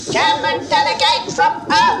Chairman delegate from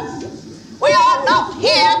Earth, we are not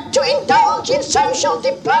here to indulge in social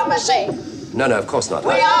diplomacy. No, of course not.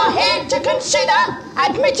 We are here to consider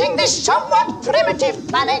admitting this somewhat primitive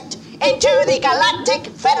planet into the Galactic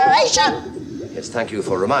Federation. Yes, thank you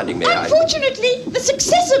for reminding me. Unfortunately, the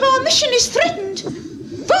success of our mission is threatened.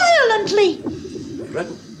 Violently.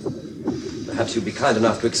 Threatened? Perhaps you'd be kind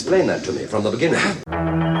enough to explain that to me from the beginning.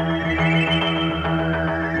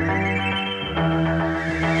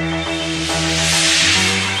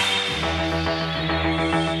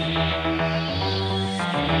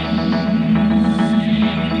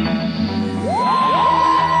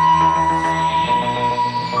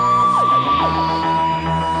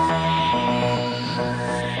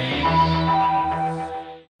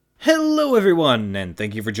 Hello everyone, and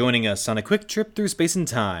thank you for joining us on a quick trip through space and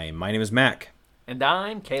time. My name is Mac. And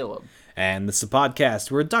I'm Caleb. And this is a podcast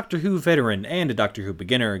where a Doctor Who veteran and a Doctor Who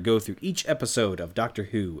beginner go through each episode of Doctor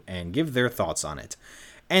Who and give their thoughts on it.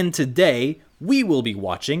 And today, we will be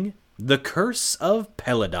watching The Curse of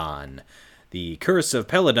Peladon. The Curse of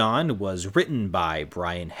Peladon was written by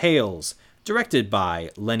Brian Hales, directed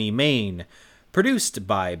by Lenny Mayne, produced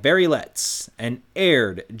by Barry Letts, and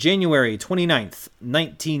aired January 29th,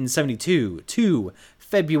 1972 to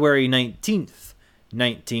February 19th,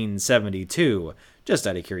 1972. Just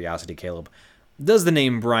out of curiosity, Caleb, does the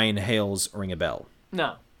name Brian Hales ring a bell?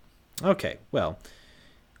 No. Okay, well,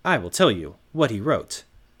 I will tell you what he wrote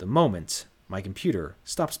the moment my computer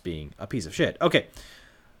stops being a piece of shit. Okay,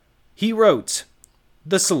 he wrote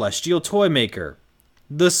The Celestial Toymaker,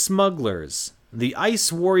 The Smugglers, The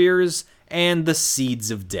Ice Warriors, and The Seeds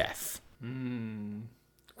of Death.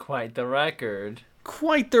 Quite the record.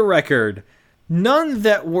 Quite the record. None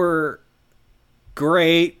that were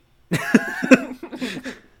great.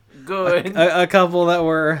 Good. A couple that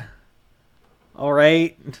were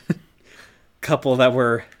alright. Couple that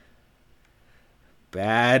were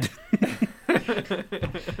bad.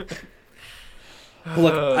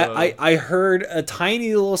 Look, I heard a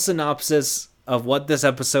tiny little synopsis of what this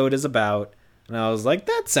episode is about, and I was like,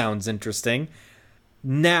 that sounds interesting.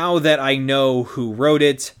 Now that I know who wrote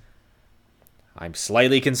it, I'm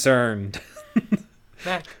slightly concerned.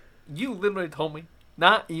 Mac, you literally told me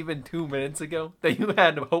not even 2 minutes ago that you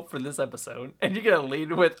had hope for this episode, and you're gonna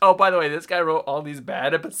lead with, oh, by the way, this guy wrote all these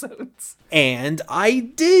bad episodes. And I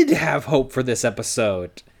did have hope for this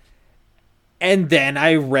episode. And then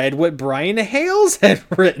I read what Brian Hales had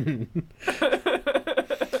written.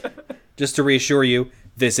 Just to reassure you,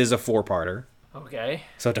 this is a 4-parter. Okay.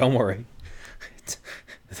 So don't worry.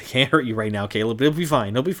 They can't hurt you right now, Caleb. It'll be fine.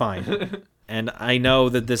 It'll be fine. And I know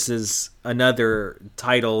that this is another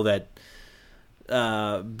title that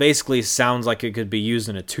basically sounds like it could be used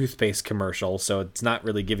in a toothpaste commercial, so it's not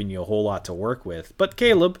really giving you a whole lot to work with. But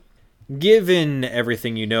Caleb, given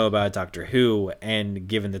everything you know about Doctor Who, and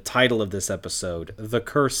given the title of this episode, The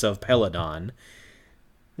Curse of Peladon,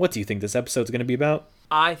 what do you think this episode's going to be about?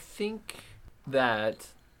 I think that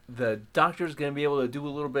the Doctor's going to be able to do a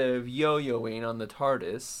little bit of yo-yoing on the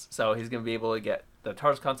TARDIS, so he's going to be able to get the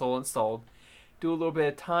TARDIS console installed, do a little bit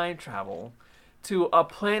of time travel to a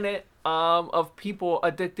planet of people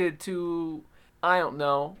addicted to, I don't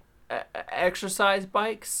know, exercise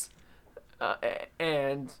bikes,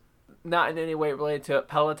 and not in any way related to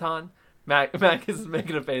Peloton. Mac is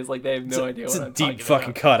making a face like they have no idea what I'm talking about. It's a deep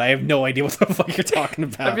fucking cut. I have no idea what the fuck you're talking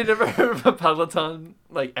about. Have you never heard of a Peloton,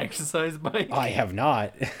 like, exercise bike? I have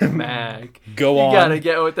not. Mac. Go on. You gotta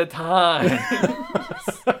get with the times.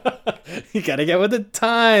 You gotta get with the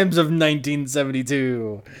times of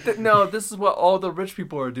 1972. No, this is what all the rich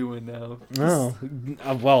people are doing now. Oh,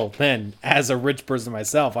 well, man, as a rich person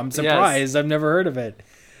myself, I'm surprised. Yes. I've never heard of it.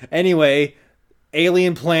 Anyway,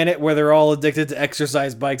 alien planet where they're all addicted to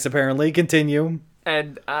exercise bikes, apparently. Continue.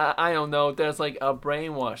 And I don't know, there's like a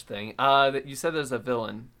brainwash thing. You said there's a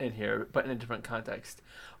villain in here, but in a different context.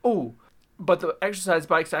 Oh, but the exercise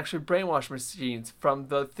bikes are actually brainwash machines from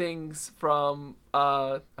the things from,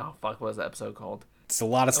 what was that episode called? It's a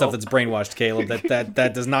lot of stuff that's brainwashed, Caleb.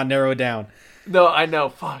 That does not narrow it down. No, I know,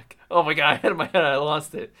 fuck. Oh my god, I had it in my head, I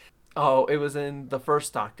lost it. Oh, it was in the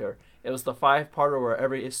first Doctor. It was the 5-parter where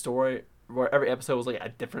every episode was like a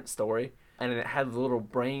different story, and it had the little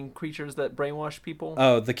brain creatures that brainwash people.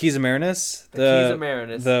 Oh, the Keys of Marinus? The Keys of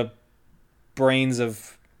Marinus. The brains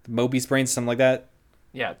of Mobius brains, something like that?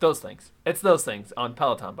 Yeah, those things. It's those things on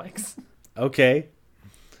Peloton bikes. Okay.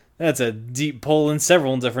 That's a deep pull in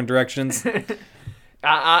several different directions.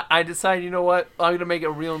 I decided, you know what? I'm going to make it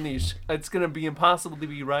real niche. It's going to be impossible to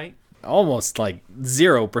be right. Almost like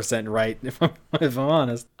 0% right, if I'm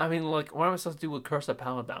honest. I mean, look, what am I supposed to do with Curse of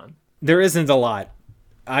Peladon? There isn't a lot.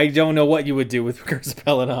 I don't know what you would do with Curse of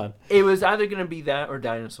Peladon. It was either going to be that or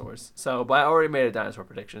dinosaurs. So, but I already made a dinosaur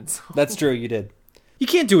prediction. So. That's true, you did. You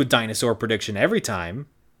can't do a dinosaur prediction every time.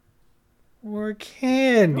 Or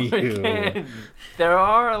can you? There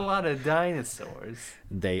are a lot of dinosaurs.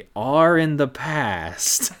 They are in the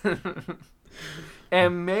past.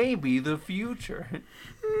 And maybe the future.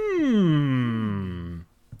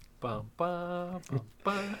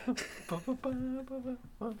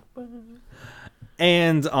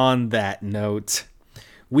 And on that note,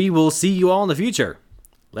 we will see you all in the future.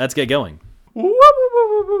 Let's get going.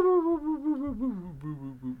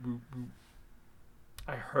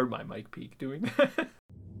 I heard my mic peak doing that.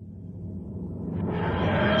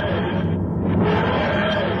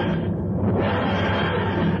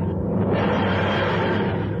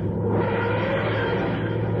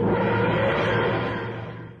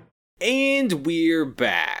 And we're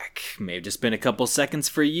back. May have just been a couple seconds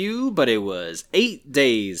for you, but it was 8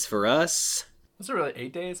 days for us. Was it really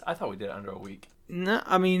 8 days? I thought we did it under a week. No,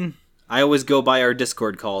 I mean, I always go by our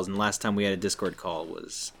Discord calls, and last time we had a Discord call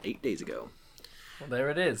was 8 days ago. Well, there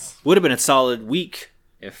it is. Would have been a solid week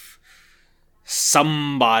if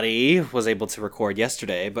somebody was able to record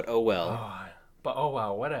yesterday, but oh well. Oh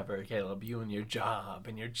well, whatever, Caleb. You and your job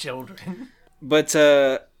and your children. But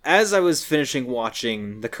as I was finishing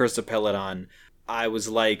watching The Curse of Peladon, I was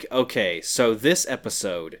like, okay, so this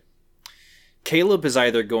episode, Caleb is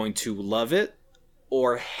either going to love it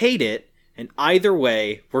or hate it, and either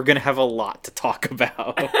way, we're going to have a lot to talk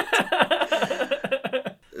about.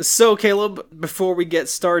 So, Caleb, before we get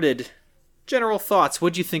started, general thoughts.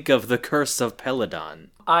 What'd you think of The Curse of Peladon?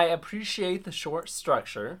 I appreciate the short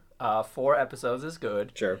structure. 4 episodes is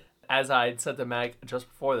good. Sure. As I said to Meg just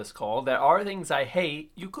before this call, there are things I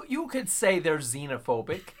hate. You could say they're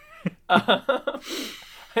xenophobic. I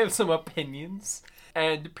have some opinions,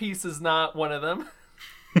 and peace is not one of them.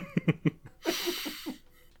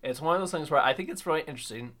 It's one of those things where I think it's really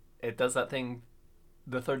interesting. It does that thing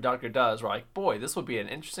the Third Doctor does, where like, boy, this would be an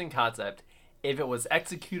interesting concept if it was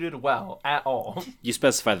executed well at all. You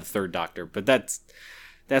specify the Third Doctor, but that's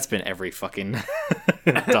been every fucking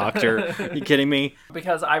Doctor. Are you kidding me?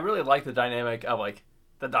 Because I really like the dynamic of like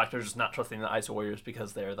the Doctor just not trusting the Ice Warriors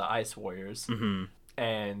because they're the Ice Warriors. Mm-hmm.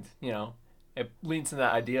 And, it leads to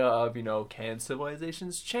that idea of, can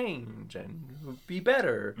civilizations change and be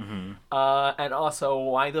better? Mm-hmm. And also,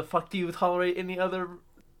 why the fuck do you tolerate any other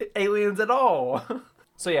aliens at all?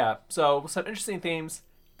 So some interesting themes.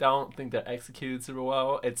 Don't think they're executed super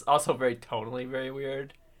well. It's also very tonally very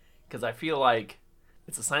weird. Because I feel like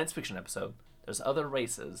it's a science fiction episode. There's other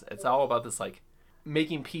races. It's all about this, like,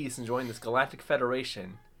 making peace and joining this galactic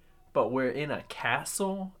federation. But we're in a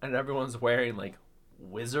castle and everyone's wearing, like,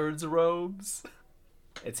 wizard's robes.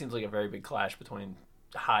 It seems like a very big clash between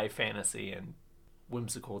high fantasy and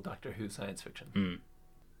whimsical Doctor Who science fiction.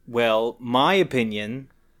 Well, my opinion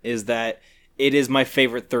is that it is my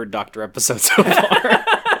favorite Third Doctor episode so far.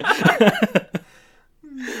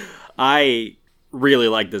 I really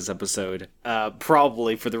like this episode,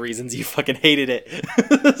 probably for the reasons you fucking hated it.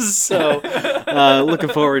 So, looking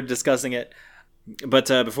forward to discussing it. But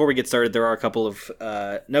before we get started, there are a couple of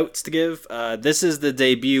notes to give. This is the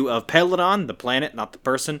debut of Peladon, the planet, not the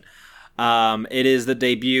person. It is the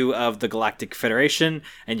debut of the Galactic Federation,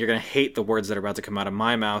 and you're going to hate the words that are about to come out of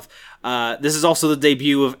my mouth. This is also the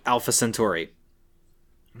debut of Alpha Centauri.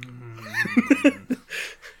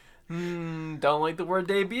 Don't like the word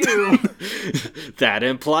debut. That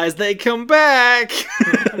implies they come back.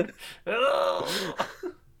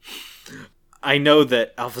 I know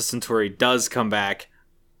that Alpha Centauri does come back.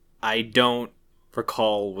 I don't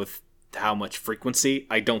recall with how much frequency.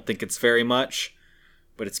 I don't think it's very much.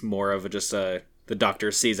 But it's more of the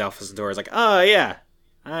Doctor sees Alpha Centauri is like, oh yeah,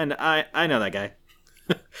 I know that guy.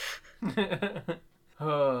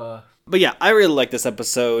 But yeah, I really like this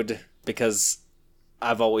episode because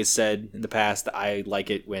I've always said in the past that I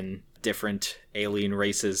like it when different alien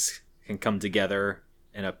races can come together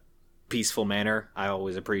in a peaceful manner. I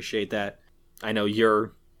always appreciate that. I know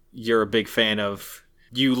you're a big fan of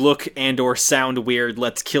you look and or sound weird,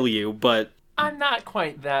 let's kill you, but I'm not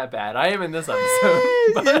quite that bad. I am in this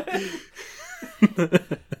episode.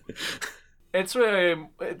 It's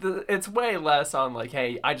way less on like,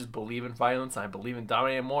 hey, I just believe in violence, I believe in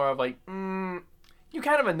dominating, more of like, you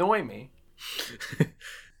kind of annoy me.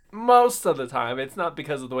 Most of the time, it's not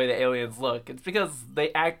because of the way the aliens look. It's because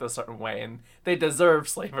they act a certain way and they deserve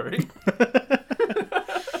slavery.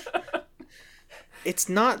 It's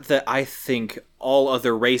not that I think all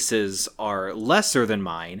other races are lesser than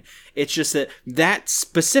mine. It's just that that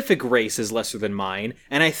specific race is lesser than mine,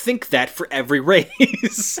 and I think that for every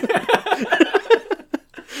race.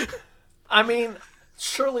 I mean,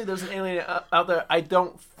 surely there's an alien out there I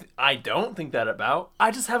don't think that about. I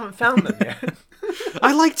just haven't found them yet.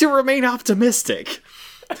 I like to remain optimistic.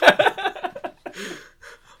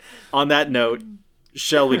 On that note,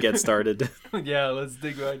 shall we get started? Yeah, let's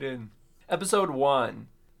dig right in. Episode 1.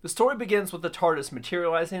 The story begins with the TARDIS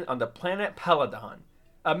materializing on the planet Peladon,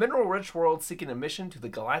 a mineral-rich world seeking admission to the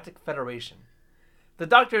Galactic Federation. The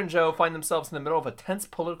Doctor and Joe find themselves in the middle of a tense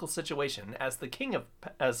political situation as King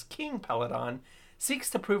Peladon seeks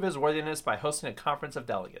to prove his worthiness by hosting a conference of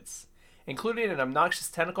delegates, including an obnoxious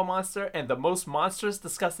tentacle monster and the most monstrous,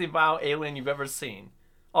 disgusting, vile alien you've ever seen.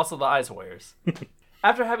 Also the Eyes Warriors.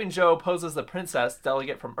 After having Joe pose as the princess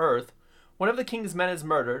delegate from Earth, one of the king's men is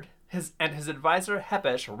murdered, his advisor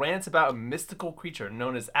Hepesh rants about a mystical creature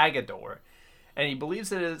known as Agador, and he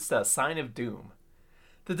believes it is a sign of doom.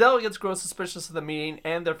 The delegates grow suspicious of the meeting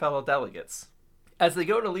and their fellow delegates. As they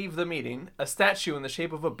go to leave the meeting, a statue in the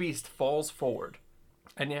shape of a beast falls forward.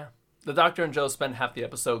 And yeah, the Doctor and Joe spend half the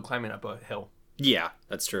episode climbing up a hill. Yeah,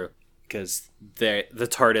 that's true. Because the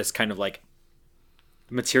TARDIS kind of like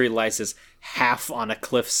materializes half on a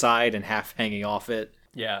cliffside and half hanging off it.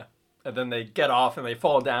 Yeah, and then they get off and they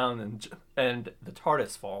fall down and the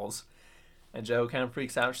TARDIS falls. And Joe kind of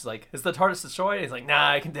freaks out. She's like, "Is the TARDIS destroyed?" He's like,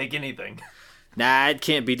 "Nah, I can take anything." Nah, it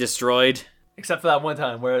can't be destroyed. Except for that one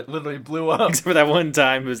time where it literally blew up. Except for that one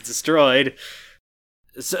time it was destroyed.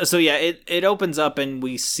 So yeah, it opens up and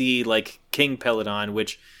we see like King Peladon,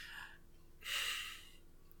 which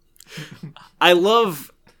I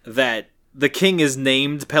love that the king is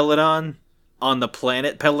named Peladon on the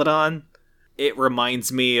planet Peladon. It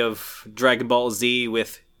reminds me of Dragon Ball Z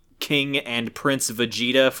with King and Prince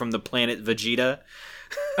Vegeta from the planet Vegeta.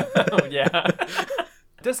 Oh, yeah.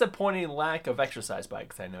 Disappointing lack of exercise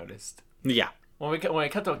bikes, I noticed. Yeah. When I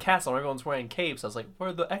cut to a castle and everyone's wearing capes, I was like, where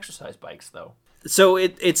are the exercise bikes, though? So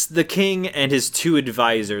it's the king and his two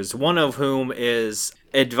advisors, one of whom is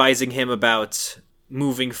advising him about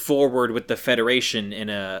moving forward with the Federation in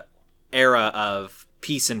a era of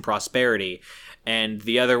peace and prosperity, and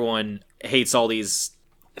the other one hates all these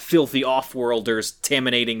filthy off-worlders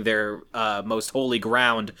contaminating their most holy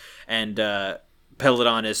ground, and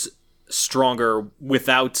Peladon is stronger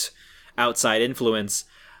without outside influence.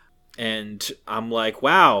 And I'm like,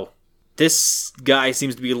 wow, this guy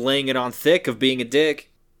seems to be laying it on thick of being a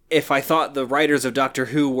dick. If I thought the writers of Doctor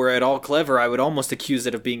Who were at all clever, I would almost accuse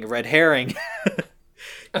it of being a red herring.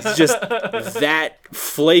 He's just that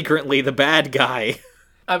flagrantly the bad guy.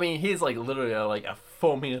 I mean, he's like literally like a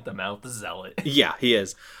foaming at the mouth zealot. Yeah, he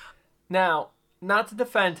is. Now, not to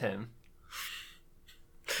defend him,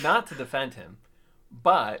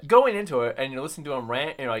 but going into it and you're listening to him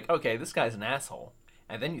rant and you're like, okay, this guy's an asshole.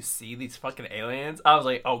 And then you see these fucking aliens. I was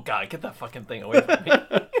like, oh god, get that fucking thing away from me.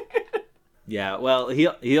 Yeah, well,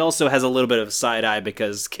 he also has a little bit of a side eye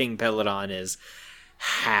because King Peladon is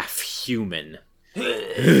half human.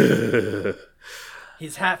 He's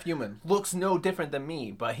half human. Looks no different than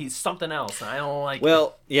me, but he's something else, and I don't like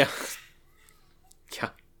Well, yeah.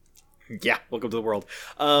 Yeah, welcome to the world.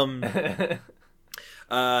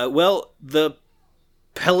 Well, the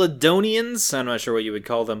Peladonians, I'm not sure what you would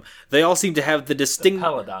call them, they all seem to have the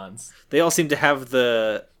Peladons. They all seem to have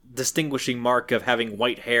the distinguishing mark of having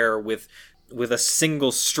white hair with a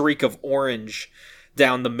single streak of orange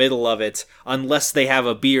down the middle of it, unless they have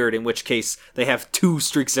a beard, in which case they have two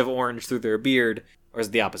streaks of orange through their beard. Or is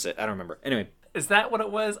it the opposite? I don't remember. Anyway. Is that what it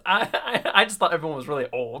was? I just thought everyone was really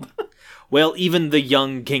old. Well, even the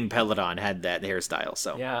young King Peladon had that hairstyle,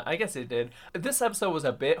 so. Yeah, I guess it did. This episode was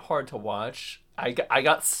a bit hard to watch. I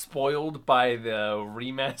got spoiled by the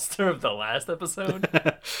remaster of the last episode.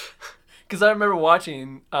 Because I remember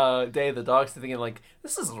watching Day of the Dogs and thinking, like,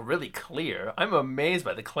 this is really clear. I'm amazed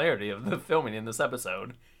by the clarity of the filming in this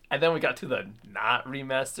episode. And then we got to the not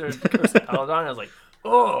remastered Curse of Peladon, and I was like,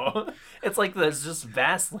 oh, it's like there's just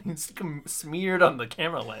Vaseline smeared on the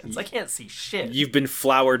camera lens. I can't see shit. You've been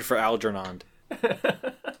floured for Algernon.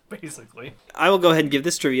 Basically. I will go ahead and give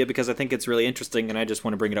this trivia because I think it's really interesting and I just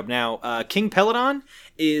want to bring it up now. King Peladon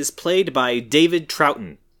is played by David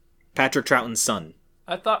Troughton, Patrick Troughton's son.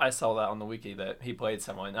 I thought I saw that on the wiki that he played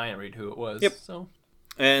someone. I didn't read who it was. Yep. So.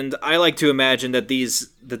 And I like to imagine that these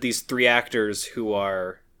three actors who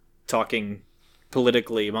are talking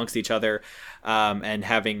politically amongst each other and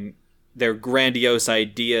having their grandiose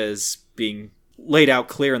ideas being laid out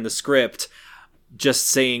clear in the script, just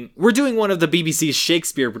saying, we're doing one of the BBC's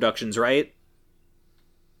Shakespeare productions, right?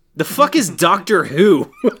 The fuck is Doctor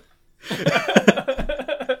Who?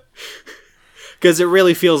 Because it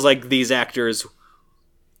really feels like these actors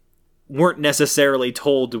weren't necessarily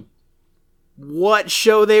told what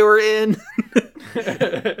show they were in.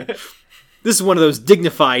 This is one of those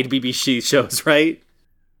dignified BBC shows, right?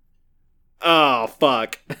 Oh,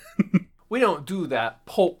 fuck. We don't do that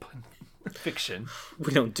pulp fiction.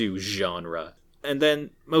 We don't do genre. And then,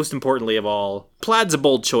 most importantly of all, plaid's a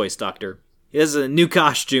bold choice, Doctor. He has a new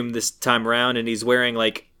costume this time around, and he's wearing,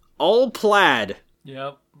 like, all plaid.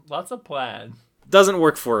 Yep, lots of plaid. Doesn't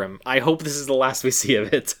work for him. I hope this is the last we see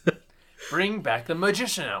of it. Bring back the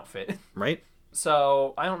magician outfit. Right?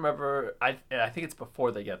 So, I don't remember, I think it's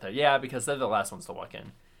before they get there. Yeah, because they're the last ones to walk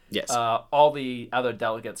in. Yes. All the other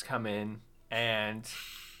delegates come in, and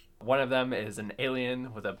one of them is an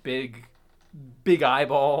alien with a big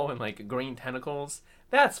eyeball and, like, green tentacles.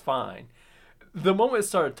 That's fine. The moment it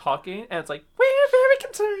started talking, and it's like, we're very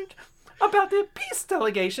concerned about the peace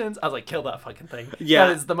delegations. I was like, kill that fucking thing. Yeah.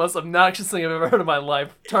 That is the most obnoxious thing I've ever heard in my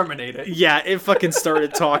life. Terminate it. Yeah, it fucking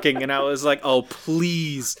started talking, and I was like, oh,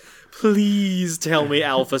 please tell me the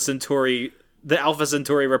Alpha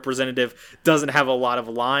Centauri representative doesn't have a lot of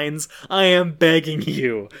lines. I am begging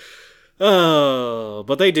you. Oh,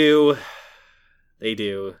 but they do. They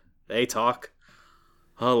do. They talk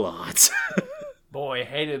a lot. Boy,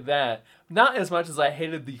 hated that. Not as much as I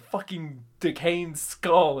hated the fucking decaying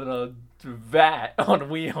skull in a vat on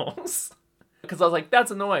wheels. Because I was like,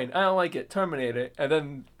 that's annoying. I don't like it. Terminate it. And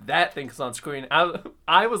then that thing is on screen.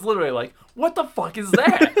 I was literally like, what the fuck is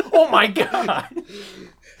that? Oh my god.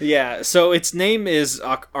 Yeah, so its name is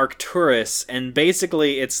Arcturus, and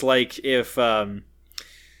basically it's like if...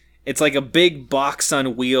 it's like a big box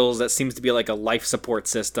on wheels that seems to be like a life support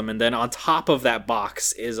system, and then on top of that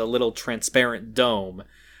box is a little transparent dome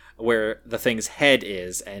where the thing's head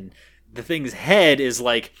is, and the thing's head is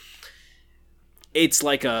like... It's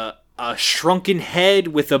like a shrunken head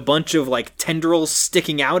with a bunch of like tendrils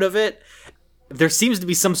sticking out of it. There seems to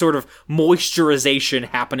be some sort of moisturization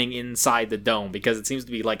happening inside the dome because it seems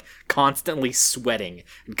to be like constantly sweating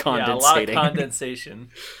and condensating. Yeah, a lot of condensation.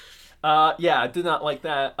 Yeah, I did not like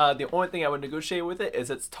that. The only thing I would negotiate with it is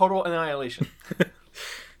its total annihilation.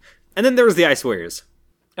 And then there was the Ice Warriors.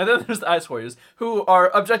 And then there's the Ice Warriors, who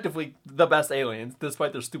are objectively the best aliens,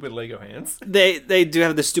 despite their stupid Lego hands. They do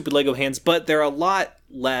have the stupid Lego hands, but they're a lot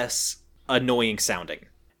less annoying sounding.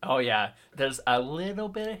 Oh yeah, there's a little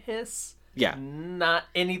bit of hiss. Yeah. Not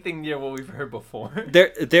anything near what we've heard before.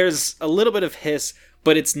 There's a little bit of hiss,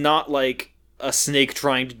 but it's not like a snake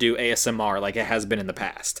trying to do ASMR like it has been in the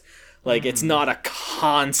past. Like, it's not a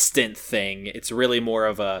constant thing. It's really more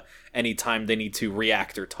of a, anytime they need to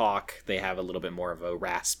react or talk, they have a little bit more of a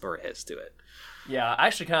rasp or a hiss to it. Yeah, I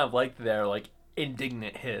actually kind of liked their, like,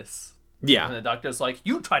 indignant hiss. Yeah. And the doctor's like,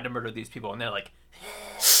 you tried to murder these people. And they're like...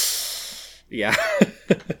 Yeah.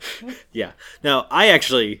 Yeah. Now, I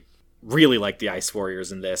actually really like the Ice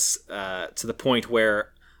Warriors in this, to the point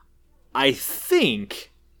where I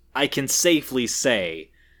think I can safely say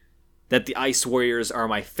that the Ice Warriors are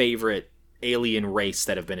my favorite alien race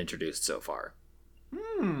that have been introduced so far.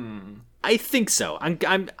 I think so.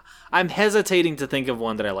 I'm hesitating to think of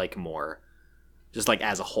one that I like more, just like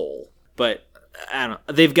as a whole. But I don't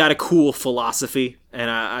know. They've got a cool philosophy,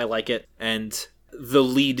 and I like it. And the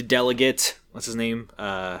lead delegate, what's his name?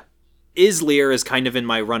 Islear is kind of in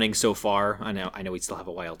my running so far. I know we still have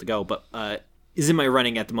a while to go, but is in my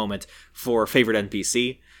running at the moment for favorite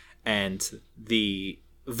NPC, and the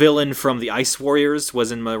villain from the Ice Warriors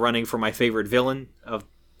was in my running for my favorite villain of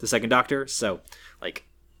the Second Doctor. So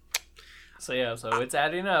it's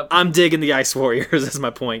adding up. I'm digging the Ice Warriors, is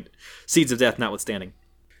my point. Seeds of Death notwithstanding.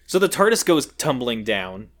 So the TARDIS goes tumbling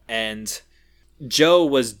down, and Jo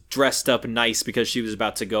was dressed up nice because she was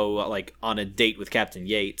about to go like on a date with Captain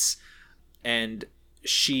Yates, and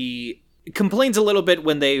she complains a little bit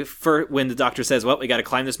when the doctor says, well, we gotta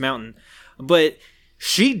climb this mountain, but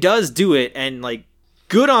she does do it, and like,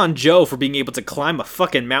 good on Jo for being able to climb a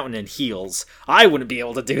fucking mountain in heels. I wouldn't be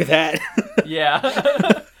able to do that.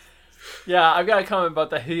 Yeah. Yeah, I've got a comment about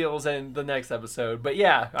the heels in the next episode. But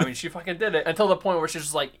yeah, I mean, she fucking did it. Until the point where she's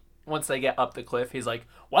just like, once they get up the cliff, he's like,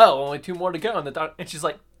 well, only 2 more to go. And she's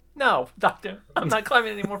like, no, doctor, I'm not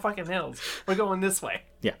climbing any more fucking hills. We're going this way.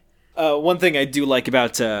 Yeah. One thing I do like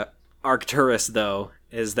about Arcturus, though,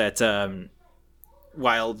 is that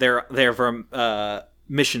while they're there for a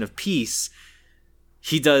mission of peace,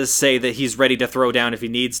 he does say that he's ready to throw down if he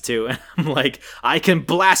needs to. And I'm like, I can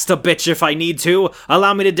blast a bitch if I need to.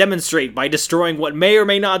 Allow me to demonstrate by destroying what may or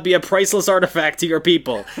may not be a priceless artifact to your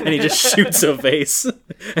people. And he just shoots a vase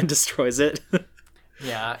and destroys it.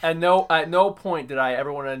 Yeah, and at no point did I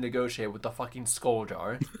ever want to negotiate with the fucking skull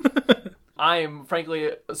jar. I am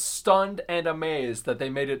frankly stunned and amazed that they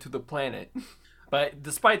made it to the planet. But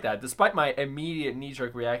despite my immediate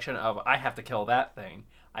knee-jerk reaction of, I have to kill that thing,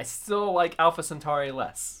 I still like Alpha Centauri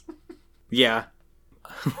less. Yeah.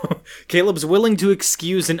 Caleb's willing to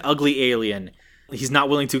excuse an ugly alien. He's not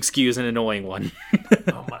willing to excuse an annoying one.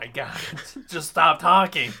 Oh my god. Just stop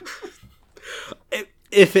talking.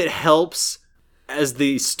 If it helps, as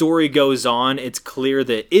the story goes on, it's clear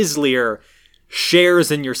that Islir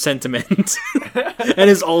shares in your sentiment and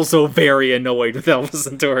is also very annoyed with Alpha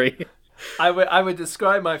Centauri. I would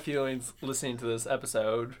describe my feelings listening to this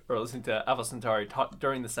episode, or listening to Alpha Centauri talk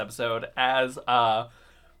during this episode, as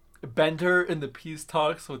Bender in the peace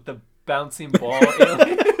talks with the bouncing ball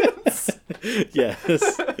aliens.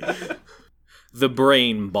 Yes. The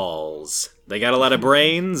brain balls. They got a lot of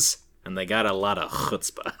brains, and they got a lot of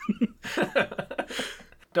chutzpah.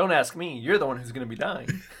 Don't ask me. You're the one who's going to be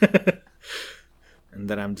dying. And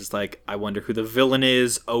then I'm just like, I wonder who the villain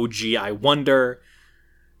is. Oh, gee, I wonder.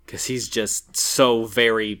 Because he's just so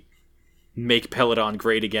very make Peladon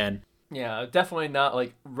great again. Yeah, definitely not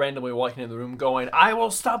like randomly walking in the room going, I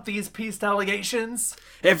will stop these peace allegations.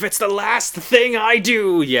 If it's the last thing I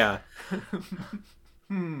do. Yeah.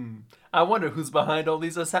 I wonder who's behind all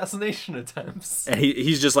these assassination attempts. And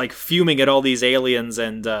he's just like fuming at all these aliens,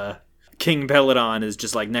 and King Peladon is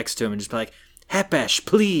just like next to him and just like, Hepesh,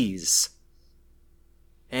 please.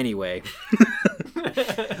 Anyway.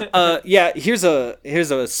 Yeah, here's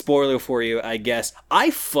a spoiler for you, I guess.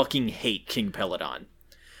 I fucking hate King Peladon.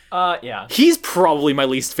 Yeah. He's probably my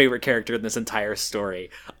least favorite character in this entire story.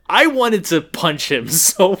 I wanted to punch him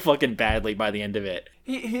so fucking badly by the end of it.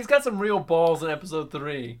 He's got some real balls in episode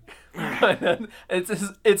 3.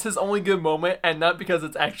 It's his only good moment, and not because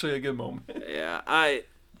it's actually a good moment. Yeah,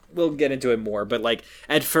 we'll get into it more, but like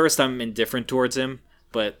at first I'm indifferent towards him,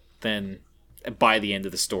 but then by the end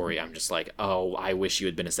of the story I'm just like, oh, I wish you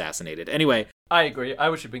had been assassinated. Anyway, I agree. I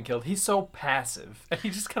wish he'd been killed. He's so passive. He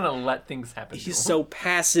just kind of let things happen. He's so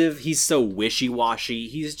passive. He's so wishy-washy.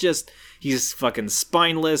 He's fucking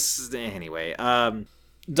spineless. Anyway,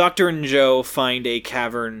 Doctor and Joe find a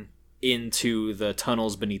cavern into the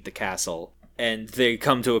tunnels beneath the castle, and they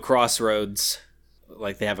come to a crossroads.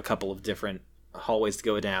 Like, they have a couple of different hallways to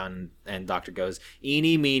go down, and Doctor goes,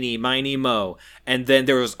 eeny, meeny, miny, mo. And then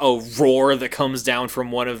there was a roar that comes down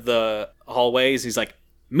from one of the hallways. He's like,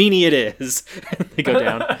 meanie it is. They go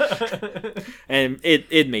down. And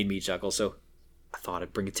it made me chuckle, so I thought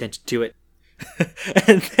I'd bring attention to it.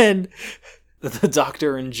 And then the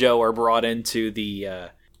Doctor and Joe are brought into the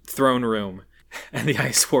throne room, and the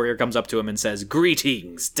Ice Warrior comes up to him and says,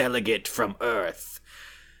 greetings, delegate from Earth.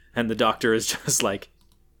 And the Doctor is just like,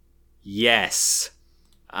 yes,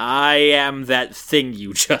 I am that thing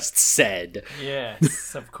you just said.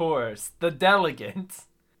 Yes, of course. The delegate.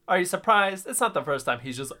 Are you surprised? It's not the first time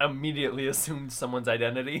he's just immediately assumed someone's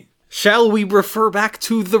identity. Shall we refer back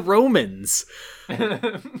to the Romans?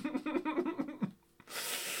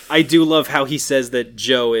 I do love how he says that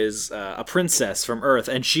Joe is a princess from Earth,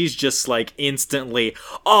 and she's just like instantly,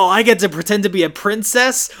 oh, I get to pretend to be a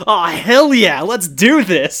princess? Oh, hell yeah, let's do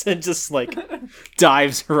this! And just like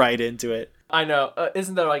dives right into it. I know.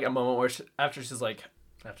 Isn't there like a moment where after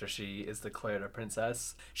she is declared a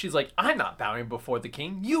princess, she's like, I'm not bowing before the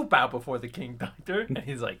king. You bow before the king, Doctor. And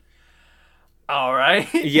he's like, all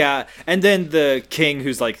right. Yeah, and then the king,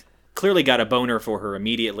 who's like clearly got a boner for her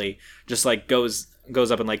immediately, just like goes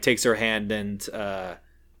up and like takes her hand and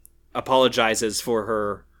apologizes for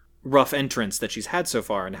her rough entrance that she's had so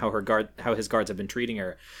far and how his guards have been treating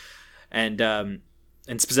her, and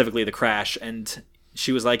specifically the crash. And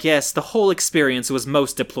she was like, yes, the whole experience was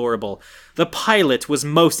most deplorable. The pilot was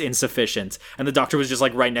most insufficient. And the Doctor was just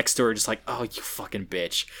like right next to her, just like, oh, you fucking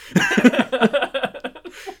bitch.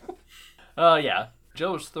 Yeah.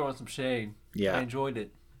 Joe was throwing some shade. Yeah. I enjoyed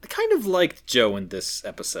it. I kind of liked Joe in this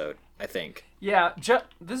episode, I think. Yeah,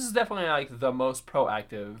 this is definitely like the most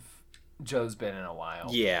proactive Joe's been in a while.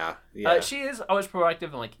 Yeah. She is always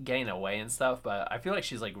proactive in like getting away and stuff, but I feel like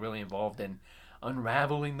she's like really involved in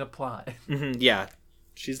unraveling the plot. Mm-hmm, yeah.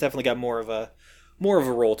 She's definitely got more of a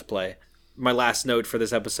role to play. My last note for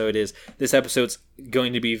this episode is this episode's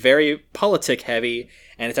going to be very politic heavy,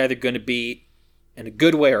 and it's either going to be in a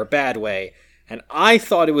good way or a bad way. And I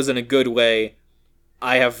thought it was in a good way.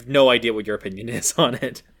 I have no idea what your opinion is on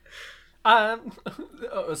it.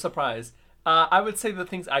 Surprise. I would say the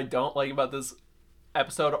things I don't like about this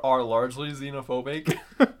episode are largely xenophobic.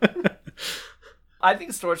 I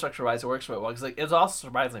think story structure-wise, it works really well because like it's also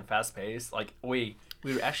surprisingly fast-paced. Like we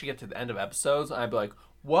would actually get to the end of episodes, and I'd be like,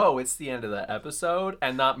 "Whoa, it's the end of the episode,"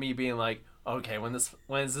 and not me being like, "Okay, when is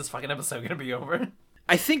this fucking episode gonna be over?"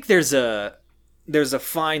 I think there's a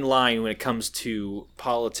fine line when it comes to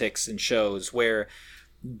politics and shows where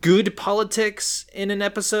good politics in an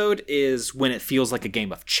episode is when it feels like a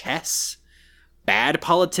game of chess, bad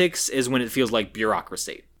politics is when it feels like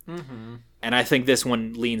bureaucracy. Mm-hmm. And I think this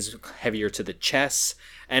one leans heavier to the chess.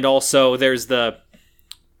 And also there's the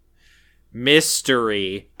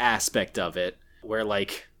mystery aspect of it, where,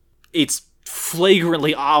 like, it's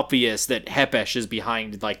flagrantly obvious that Hepesh is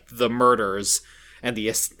behind, like, the murders and the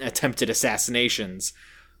attempted assassinations.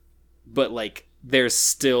 But, like, there's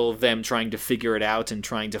still them trying to figure it out and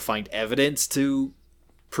trying to find evidence to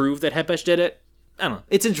prove that Hepesh did it. I don't know.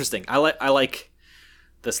 It's interesting. I like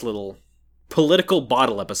this little political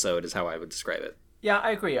bottle episode is how I would describe it. Yeah,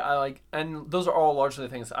 I agree. And those are all largely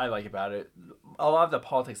the things I like about it. A lot of the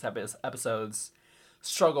politics episodes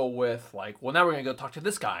struggle with, like, well, now we're going to go talk to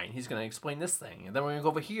this guy, and he's going to explain this thing. And then we're going to go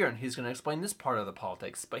over here, and he's going to explain this part of the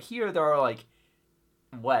politics. But here, there are, like,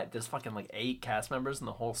 there's fucking, like, 8 cast members in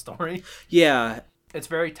the whole story. Yeah. It's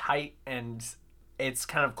very tight, and it's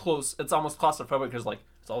kind of close. It's almost claustrophobic, because, like,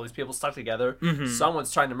 it's all these people stuck together. Mm-hmm.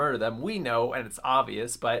 Someone's trying to murder them. We know, and it's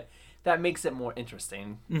obvious, but that makes it more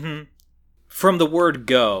interesting. Mm-hmm. From the word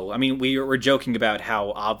go, I mean, we were joking about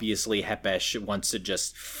how obviously Hepesh wants to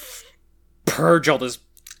just purge all this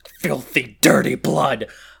filthy, dirty blood.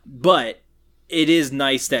 But it is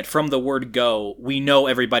nice that from the word go, we know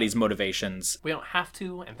everybody's motivations. We don't have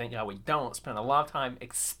to, and thank God we don't, spend a lot of time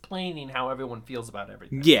explaining how everyone feels about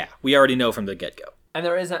everything. Yeah, we already know from the get-go. And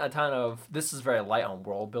there isn't a ton of... This is very light on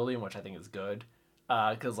world building, which I think is good.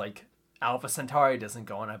 Because, like, Alpha Centauri doesn't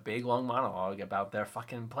go on a big, long monologue about their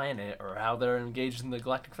fucking planet or how they're engaged in the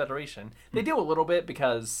Galactic Federation. They do a little bit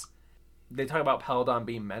because they talk about Peladon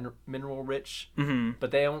being mineral rich,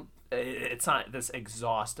 but they don't... It's not this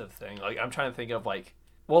exhaustive thing. Like, I'm trying to think of, like...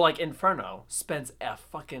 Well, like, Inferno spent a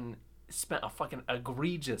fucking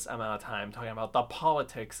egregious amount of time talking about the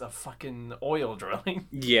politics of fucking oil drilling.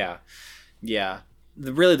 Yeah.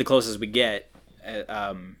 Really, the closest we get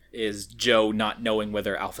is Joe not knowing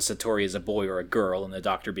whether Alpha Centauri is a boy or a girl, and the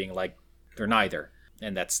Doctor being like, they're neither.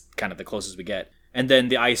 And that's kind of the closest we get. And then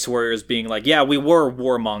the Ice Warriors being like, yeah, we were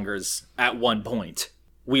warmongers at one point.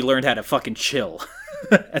 We learned how to fucking chill.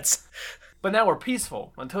 But now we're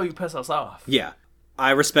peaceful until you piss us off. Yeah.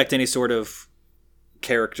 I respect any sort of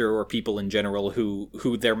character or people in general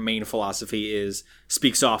who their main philosophy is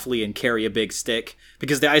speak softly and carry a big stick.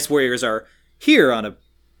 Because the Ice Warriors are here on a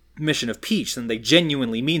mission of peace, and they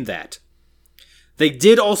genuinely mean that. They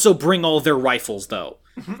did also bring all their rifles, though.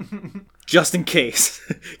 Just in case.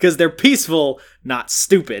 Because they're peaceful, not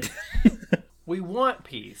stupid. We want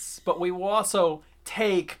peace, but we will also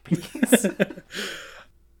take peace.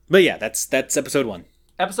 But yeah, that's episode 1.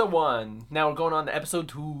 Episode 1. Now we're going on to episode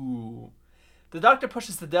 2. The Doctor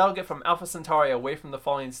pushes the delegate from Alpha Centauri away from the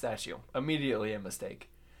falling statue. Immediately a mistake.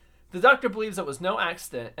 The Doctor believes it was no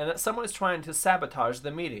accident and that someone is trying to sabotage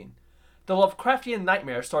the meeting. The Lovecraftian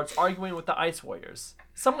nightmare starts arguing with the Ice Warriors.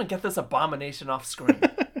 Someone get this abomination off screen.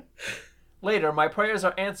 Later, my prayers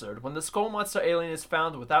are answered when the Skull Monster alien is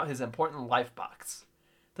found without his important life box.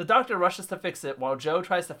 The Doctor rushes to fix it while Jo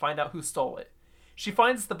tries to find out who stole it. She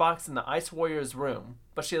finds the box in the Ice Warrior's room,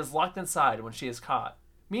 but she is locked inside when she is caught.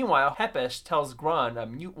 Meanwhile, Hepesh tells Grun, a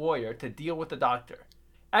mute warrior, to deal with the Doctor.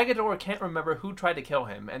 Agador can't remember who tried to kill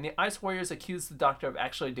him, and the Ice Warriors accuse the Doctor of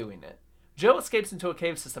actually doing it. Jo escapes into a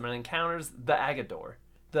cave system and encounters the Agador.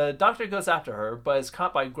 The Doctor goes after her, but is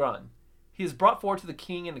caught by Grun. He is brought forward to the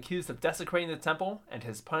king and accused of desecrating the temple, and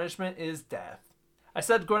his punishment is death. I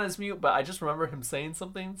said Grun is mute, but I just remember him saying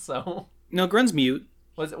something, so... No, Grun's mute.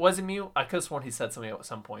 Was he mute? I could have sworn he said something at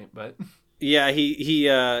some point, but... Yeah, he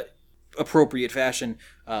appropriate fashion,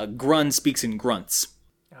 Grun speaks in grunts.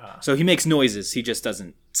 So he makes noises, he just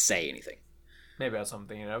doesn't say anything. Maybe that's what I'm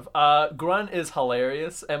thinking of. Grun is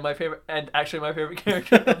hilarious, and actually my favorite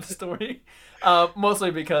character of the story.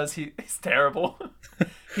 Mostly because he's terrible.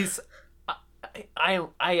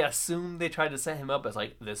 I assume they tried to set him up as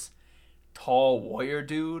like this tall warrior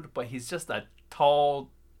dude, but he's just a tall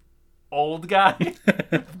old guy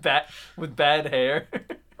with bad hair.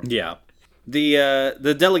 Yeah.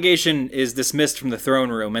 The delegation is dismissed from the throne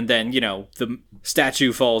room, and then, the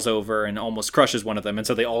statue falls over and almost crushes one of them, and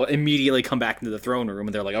so they all immediately come back into the throne room,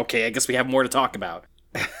 and they're like, okay, I guess we have more to talk about.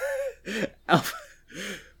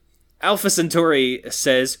 Alpha Centauri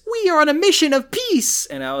says, we are on a mission of peace,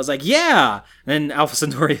 and I was like, yeah! And then Alpha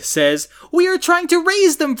Centauri says, we are trying to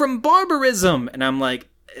raise them from barbarism, and I'm like,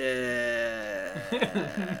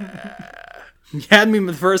 You had me in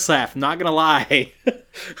the first half, not gonna lie.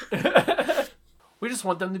 We just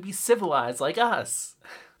want them to be civilized like us.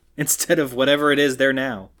 Instead of whatever it is they're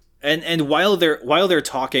now. And while they're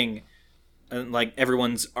talking, and like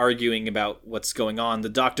everyone's arguing about what's going on, the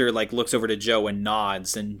Doctor like looks over to Jo and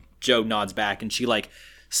nods, and Jo nods back, and she like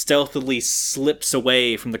stealthily slips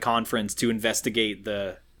away from the conference to investigate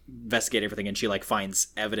everything, and she like finds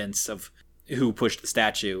evidence of who pushed the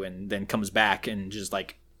statue, and then comes back and just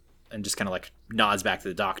kind of like nods back to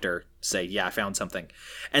the doctor, say, yeah, I found something.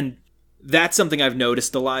 And that's something I've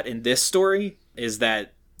noticed a lot in this story, is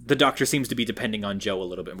that the doctor seems to be depending on Jo a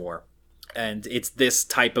little bit more. And it's this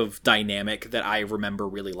type of dynamic that I remember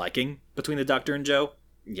really liking between the doctor and Jo.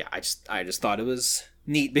 Yeah, I just thought it was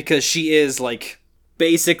neat, because she is like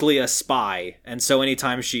basically a spy, and so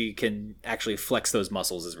anytime she can actually flex those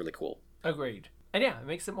muscles is really cool. Agreed. And yeah, it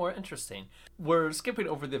makes it more interesting. We're skipping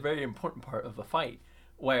over the very important part of the fight,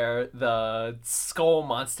 where the skull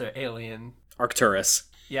monster alien, Arcturus,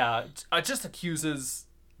 just accuses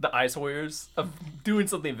the Ice Warriors of doing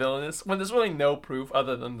something villainous when there's really no proof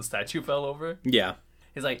other than the statue fell over. Yeah.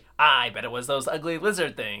 He's like, I bet it was those ugly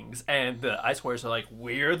lizard things. And the Ice Warriors are like,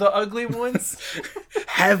 we're the ugly ones?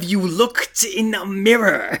 Have you looked in a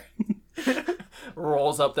mirror?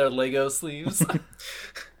 Rolls up their Lego sleeves.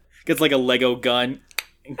 Gets like a Lego gun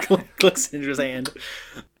and clicks into his hand.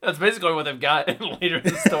 That's basically what they've got later in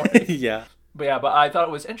the story. Yeah. But I thought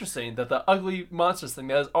it was interesting that the ugly monsters thing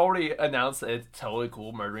that has already announced that it's totally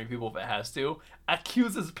cool murdering people if it has to,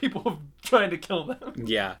 accuses people of trying to kill them.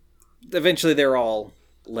 Yeah. Eventually they're all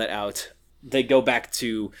let out. They go back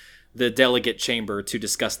to the delegate chamber to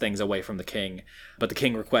discuss things away from the king. But the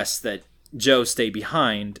king requests that Jo stay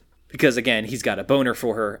behind because, again, he's got a boner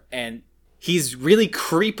for her, and he's really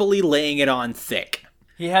creepily laying it on thick.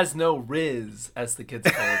 He has no riz, as the kids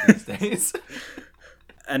call it these days.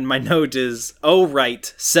 And my note is, oh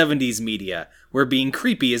right, 70s media, where being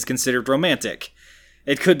creepy is considered romantic.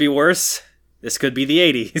 It could be worse. This could be the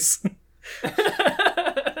 80s.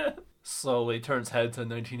 Slowly turns head to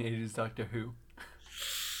 1980s Doctor Who.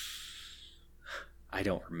 I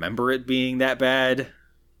don't remember it being that bad,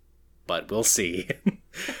 but we'll see.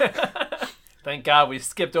 Thank God we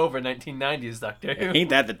skipped over 1990s Doctor Who.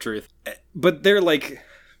 Ain't that the truth? But they're like...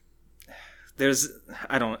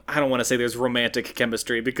 I don't want to say there's romantic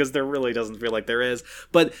chemistry, because there really doesn't feel like there is,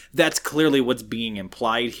 but that's clearly what's being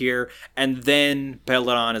implied here. And then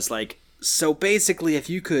Peladon is like, so basically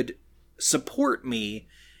if you could support me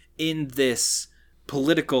in this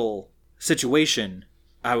political situation,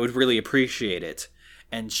 I would really appreciate it.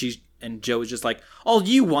 And Jo is just like, all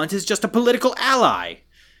you want is just a political ally.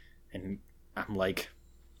 And I'm like,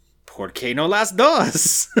 ¿por qué no las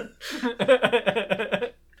dos?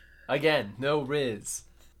 Again, no riz.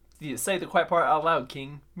 You say the quiet part out loud,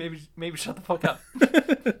 King. Maybe shut the fuck up.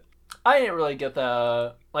 I didn't really get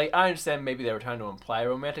the... Like, I understand maybe they were trying to imply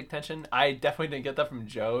romantic tension. I definitely didn't get that from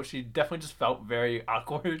Jo. She definitely just felt very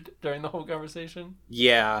awkward during the whole conversation.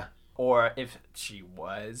 Yeah. Or if she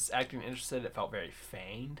was acting interested, it felt very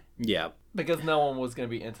feigned. Yeah. Because no one was going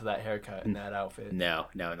to be into that haircut and that outfit. No,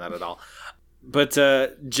 not at all. But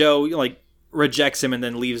Jo, like, rejects him and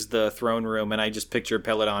then leaves the throne room, and I just picture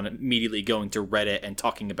Peladon immediately going to Reddit and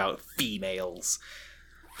talking about females.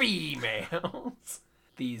 Females?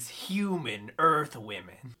 These human Earth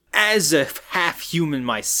women. As a half-human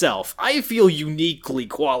myself, I feel uniquely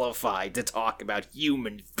qualified to talk about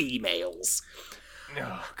human females.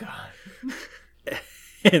 Oh, God.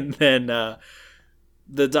 And then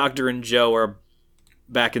the Doctor and Jo are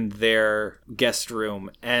back in their guest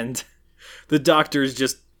room, and the Doctor's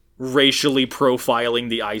just racially profiling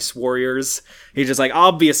the Ice Warriors. He's just like,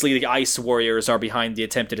 obviously the Ice Warriors are behind the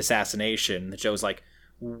attempted assassination. Jo's like,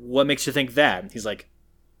 what makes you think that? He's like,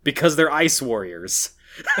 because they're Ice Warriors.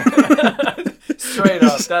 Straight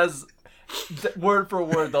up, that's word for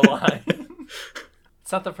word the line.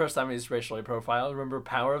 It's not the first time he's racially profiled. Remember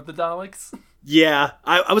Power of the Daleks? Yeah,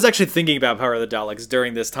 I was actually thinking about Power of the Daleks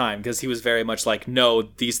during this time, because he was very much like, no,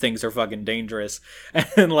 these things are fucking dangerous.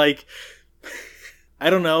 And like, I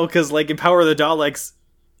don't know, because like in Power of the Daleks,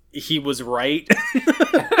 he was right.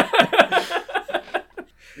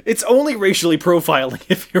 It's only racially profiling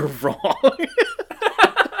if you're wrong.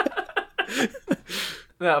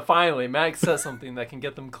 Now, finally, Max says something that can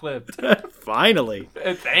get them clipped. Finally.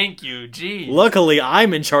 Thank you, geez. Luckily,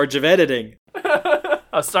 I'm in charge of editing. I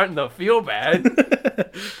was starting to feel bad.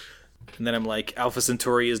 And then I'm like, Alpha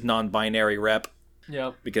Centauri is non-binary rep.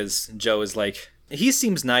 Yep. Because Jo is like, he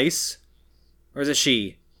seems nice. Or is it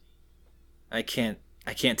she? I can't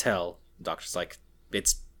tell. The Doctor's like,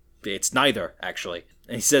 it's neither, actually.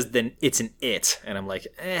 And he says, then it's an it. And I'm like,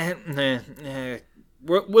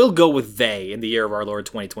 we'll go with they in the year of our Lord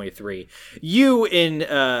 2023. You in,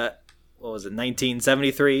 what was it,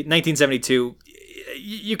 1973? 1972,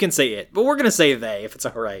 you can say it. But we're going to say they, if it's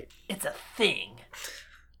all right. It's a thing.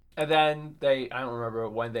 And then I don't remember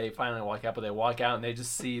when they finally walk out, but they walk out and they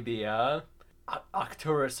just see the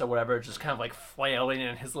Arcturus or whatever just kind of like flailing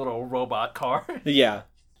in his little robot car. Yeah.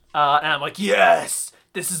 And I'm like, yes,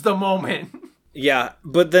 this is the moment. Yeah,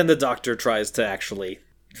 but then the Doctor tries to actually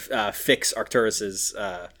fix Arcturus's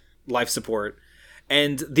life support.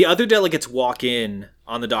 And the other delegates walk in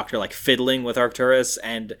on the Doctor, like, fiddling with Arcturus,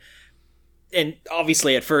 and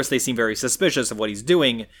obviously at first they seem very suspicious of what he's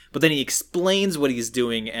doing, but then he explains what he's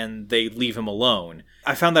doing and they leave him alone.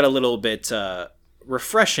 I found that a little bit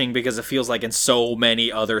refreshing because it feels like in so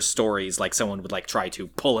many other stories, like, someone would, like, try to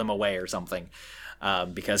pull him away or something.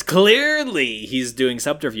 Because clearly he's doing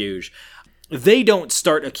subterfuge. They don't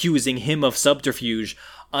start accusing him of subterfuge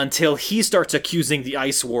until he starts accusing the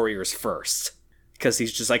Ice Warriors first. Because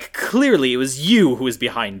he's just like, clearly it was you who was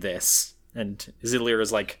behind this. And Isildur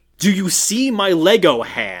is like, do you see my Lego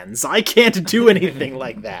hands? I can't do anything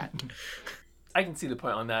like that. I can see the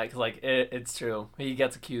point on that, because, like, it's true. He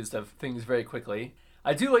gets accused of things very quickly.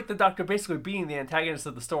 I do like the Doctor basically being the antagonist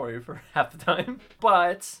of the story for half the time.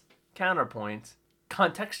 But, counterpoint,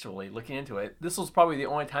 contextually, looking into it, this was probably the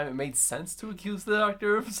only time it made sense to accuse the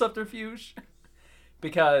Doctor of subterfuge.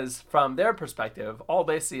 Because, from their perspective, all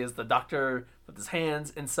they see is the Doctor with his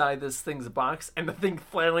hands inside this thing's box and the thing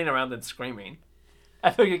flailing around and screaming. I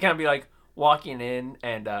think it can be like walking in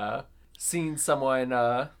and seeing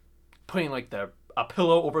someone putting like a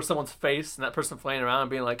pillow over someone's face and that person flailing around and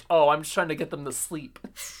being like, oh, I'm just trying to get them to sleep.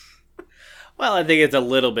 Well, I think it's a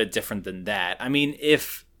little bit different than that. I mean,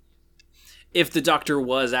 if the Doctor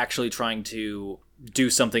was actually trying to do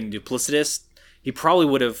something duplicitous, he probably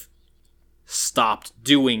would have stopped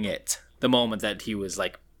doing it the moment that he was,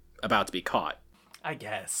 like, about to be caught. I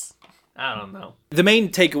guess. I don't know. The main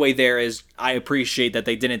takeaway there is I appreciate that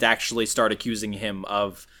they didn't actually start accusing him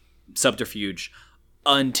of subterfuge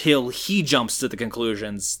until he jumps to the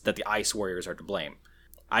conclusions that the Ice Warriors are to blame.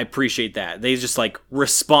 I appreciate that. They just, like,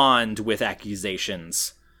 respond with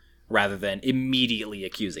accusations rather than immediately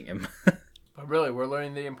accusing him. But really, we're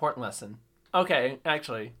learning the important lesson. Okay,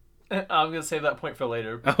 actually, I'm going to save that point for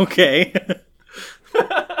later. Okay.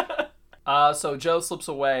 So Joe slips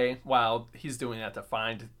away while he's doing that to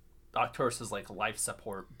find Arcturus' like life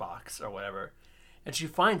support box or whatever. And she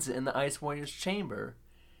finds it in the Ice Warrior's chamber.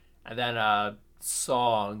 And then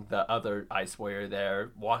Song, the other Ice Warrior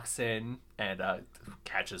there, walks in and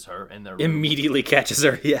catches her in the room. Immediately catches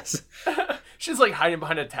her, yes. She's like hiding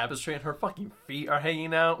behind a tapestry and her fucking feet are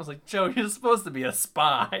hanging out. I was like, Joe, you're supposed to be a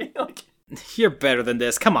spy. Like, you're better than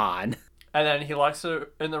this, come on. And then he locks her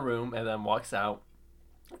in the room and then walks out.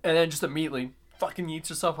 And then just immediately fucking yeets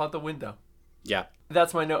herself out the window. Yeah.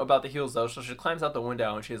 That's my note about the heels, though. So she climbs out the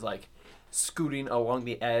window and she's like scooting along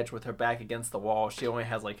the edge with her back against the wall. She only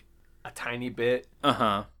has like a tiny bit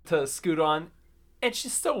to scoot on. And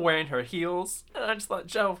she's still wearing her heels. And I just thought,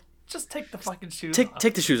 Joe, just take the fucking shoes off.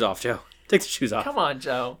 Take the shoes off, Joe. Take the shoes off. Come on,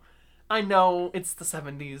 Joe. I know it's the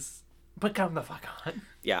 70s, but come the fuck on.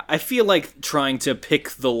 Yeah, I feel like trying to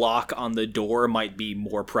pick the lock on the door might be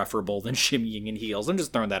more preferable than shimmying in heels. I'm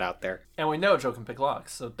just throwing that out there. And we know Joe can pick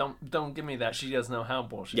locks, so don't give me that she doesn't know how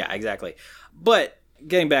bullshit. Yeah, exactly. But,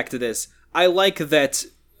 getting back to this, I like that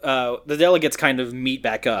the delegates kind of meet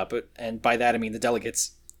back up, and by that I mean the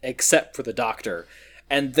delegates, except for the Doctor,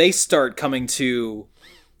 and they start coming to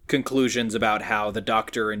conclusions about how the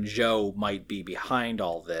Doctor and Joe might be behind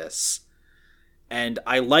all this. And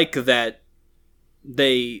I like that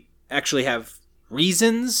they actually have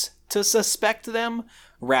reasons to suspect them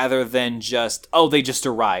rather than just, oh, they just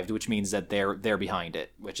arrived, which means that they're behind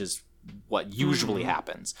it, which is what usually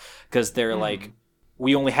happens. Because they're like,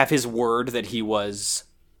 we only have his word that he was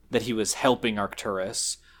helping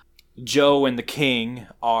Arcturus. Joe and the King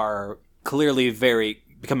are clearly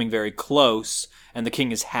becoming very close, and the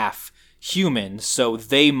King is half human, so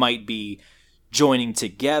they might be joining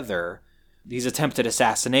together. These attempted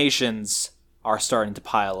assassinations are starting to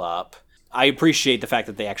pile up. I appreciate the fact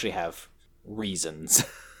that they actually have reasons.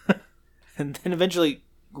 And then eventually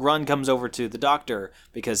Grun comes over to the Doctor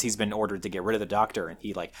because he's been ordered to get rid of the Doctor, and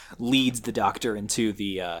he like leads the Doctor into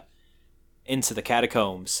the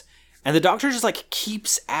catacombs. And the Doctor just like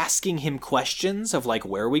keeps asking him questions of like,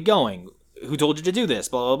 where are we going? Who told you to do this?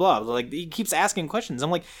 Blah, blah, blah. Like, he keeps asking questions. I'm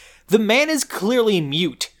like, the man is clearly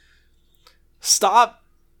mute. Stop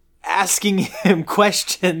asking him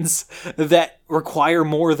questions that require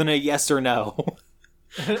more than a yes or no.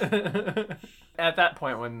 At that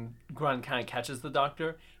point, when Grun kind of catches the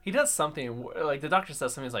Doctor, he does something, like, the Doctor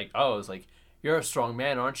says something, he's like, oh, it's like, you're a strong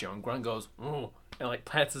man, aren't you? And Grun goes, ooh, and, like,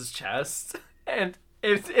 plants his chest. And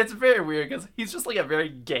it's very weird, because he's just, like, a very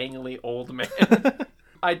gangly old man.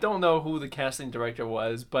 I don't know who the casting director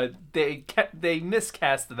was, but they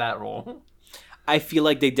miscast that role. I feel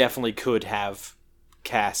like they definitely could have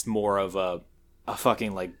cast more of a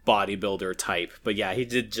fucking, like, bodybuilder type. But yeah, he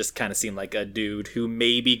did just kind of seem like a dude who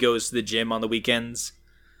maybe goes to the gym on the weekends.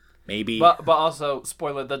 Maybe. But also,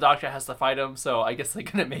 spoiler, the Doctor has to fight him, so I guess they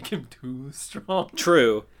couldn't make him too strong.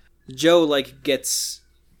 True. Joe, like, gets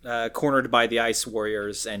cornered by the Ice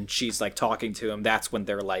Warriors, and she's, like, talking to him. That's when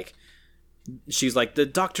they're like... She's like, the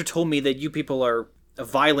Doctor told me that you people are a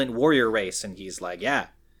violent warrior race. And he's like, yeah,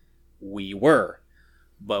 we were.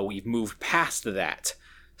 But we've moved past that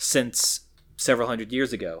since several hundred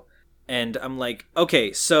years ago. And I'm like,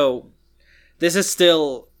 okay, so this is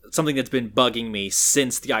still something that's been bugging me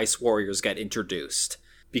since the Ice Warriors got introduced.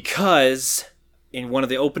 Because in one of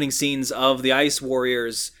the opening scenes of the Ice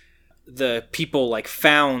Warriors, the people, like,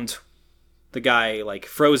 found the guy, like,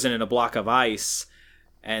 frozen in a block of ice,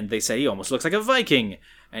 and they said he almost looks like a Viking.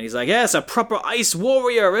 And he's like, yes, a proper Ice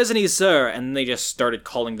Warrior, isn't he, sir? And they just started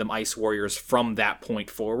calling them Ice Warriors from that point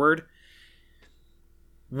forward.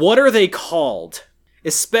 What are they called?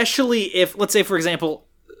 Especially if, let's say, for example,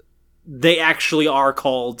 they actually are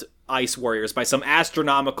called Ice Warriors by some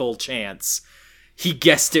astronomical chance. He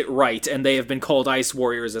guessed it right, and they have been called Ice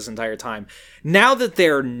Warriors this entire time. Now that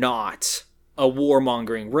they're not a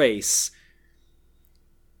warmongering race,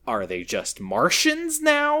 are they just Martians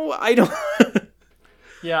now? I don't...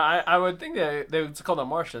 Yeah, I would think that they would call them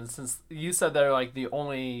Martians, since you said they're, like, the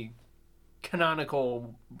only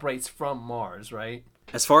canonical race from Mars, right?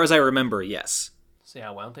 As far as I remember, yes. So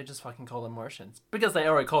yeah, why don't they just fucking call them Martians? Because they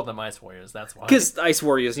already called them Ice Warriors, that's why. Because Ice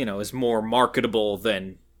Warriors, is more marketable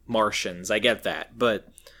than Martians. I get that, but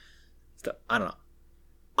I don't know.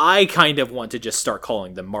 I kind of want to just start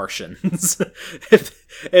calling them Martians.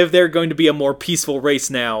 if they're going to be a more peaceful race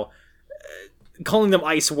now, calling them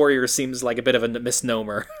Ice Warriors seems like a bit of a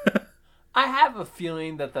misnomer. I have a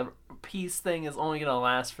feeling that the peace thing is only going to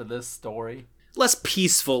last for this story. Less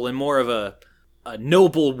peaceful and more of a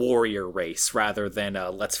noble warrior race rather than a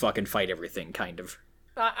let's fucking fight everything kind of.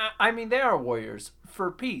 I mean, they are warriors for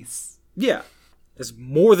peace. Yeah. There's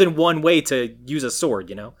more than one way to use a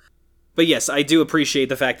sword, But yes, I do appreciate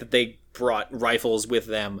the fact that they brought rifles with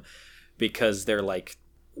them because they're like,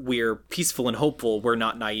 we're peaceful and hopeful, we're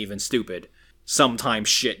not naive and stupid. Sometimes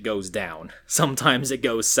shit goes down. Sometimes it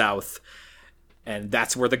goes south. And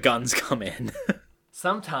that's where the guns come in.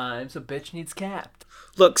 Sometimes a bitch needs capped.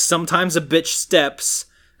 Look, sometimes a bitch steps,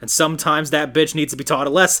 and sometimes that bitch needs to be taught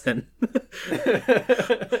a lesson.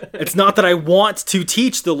 It's not that I want to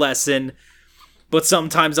teach the lesson, but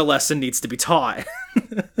sometimes a lesson needs to be taught.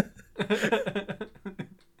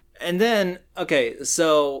 And then, okay,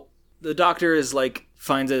 so the Doctor is like,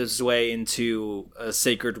 finds his way into a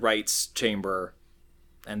sacred rites chamber,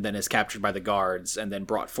 and then is captured by the guards, and then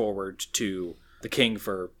brought forward to the king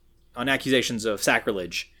on accusations of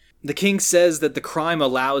sacrilege. The king says that the crime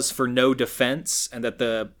allows for no defense, and that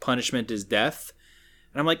the punishment is death.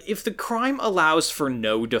 And I'm like, if the crime allows for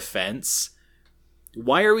no defense,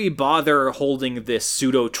 why are we bother holding this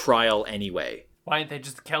pseudo-trial anyway? Why didn't they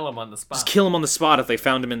just kill him on the spot? Just kill him on the spot if they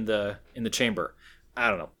found him in the chamber. I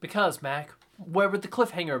don't know. Because, Mac, where would the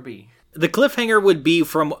cliffhanger be? The cliffhanger would be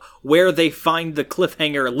from where they find the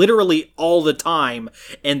cliffhanger literally all the time,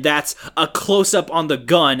 and that's a close-up on the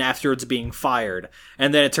gun after it's being fired.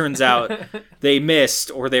 And then it turns out they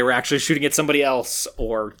missed, or they were actually shooting at somebody else,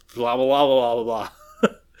 or blah, blah, blah, blah, blah, blah.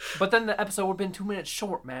 But then the episode would have been 2 minutes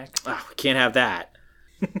short, Mac. Oh, we can't have that.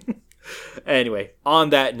 Anyway, on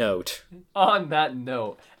that note,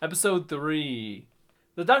 episode 3.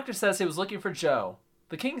 The Doctor says he was looking for Joe.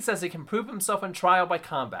 The King says he can prove himself in trial by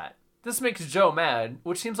combat. This makes Joe mad,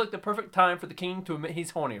 which seems like the perfect time for the King to admit he's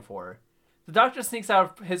horny for her. The Doctor sneaks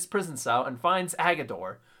out of his prison cell and finds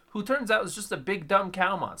Agador, who turns out is just a big dumb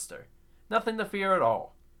cow monster. Nothing to fear at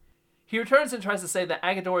all. He returns and tries to say that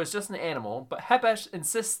Agador is just an animal, but Hepesh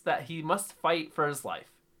insists that he must fight for his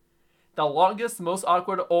life. The longest, most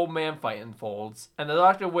awkward old man fight unfolds, and the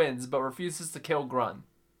Doctor wins but refuses to kill Grun.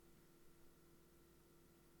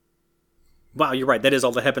 Wow, you're right. That is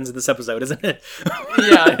all that happens in this episode, isn't it?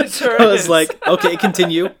 Yeah, it sure is. I was like, okay,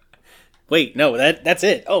 continue. Wait, no, that's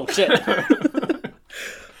it. Oh, shit.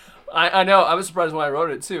 I know. I was surprised when I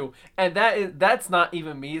wrote it, too. And that's not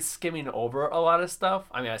even me skimming over a lot of stuff.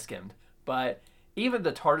 I mean, I skimmed. But even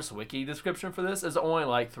the TARDIS wiki description for this is only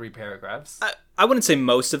like 3 paragraphs. I wouldn't say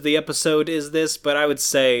most of the episode is this, but I would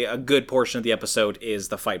say a good portion of the episode is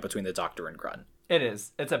the fight between the Doctor and Grun. It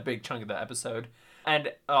is. It's a big chunk of the episode.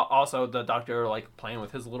 And also the Doctor, like, playing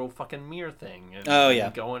with his little fucking mirror thing. And,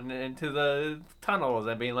 and going into the tunnels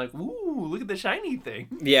and being like, ooh, look at the shiny thing.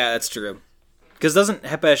 Yeah, that's true. Because doesn't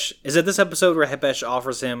Hepesh... Is it this episode where Hepesh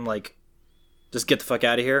offers him, like, just get the fuck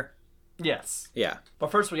out of here? Yes. Yeah.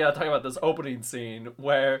 But first we gotta talk about this opening scene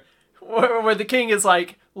where the king is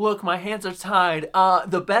like, look, my hands are tied.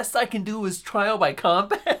 The best I can do is trial by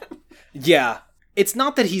combat. Yeah. It's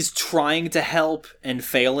not that he's trying to help and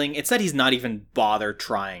failing. It's that he's not even bothered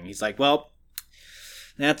trying. He's like, well,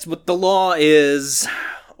 that's what the law is.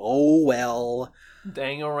 Oh, well.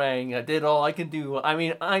 Dang-a-rang, I did all I can do. I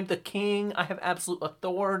mean, I'm the king. I have absolute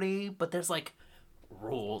authority, but there's, like,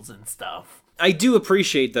 rules and stuff. I do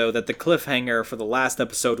appreciate, though, that the cliffhanger for the last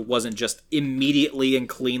episode wasn't just immediately and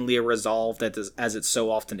cleanly resolved as it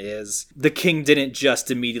so often is. The king didn't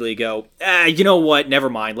just immediately go, you know what, never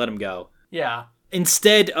mind, let him go. Yeah.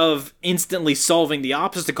 Instead of instantly solving the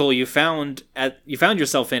obstacle you found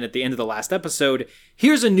yourself in at the end of the last episode,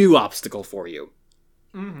 here's a new obstacle for you.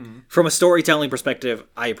 Mm-hmm. From a storytelling perspective,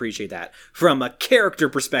 I appreciate that. From a character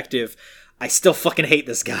perspective, I still fucking hate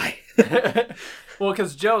this guy. Well,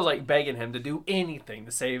 because Joe's, like, begging him to do anything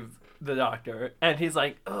to save the doctor, and he's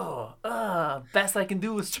like, best I can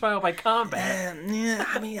do is trial by combat. Yeah,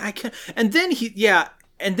 I mean, I can... And then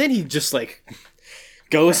he just, like,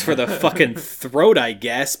 goes for the fucking throat, I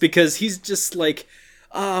guess, because he's just like,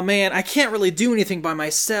 oh, man, I can't really do anything by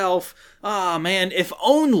myself. Oh, man, if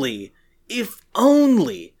only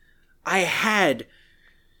I had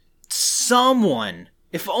someone...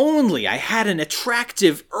 If only I had an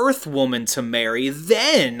attractive Earth woman to marry,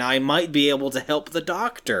 then I might be able to help the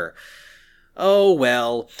doctor. Oh,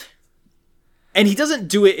 well. And he doesn't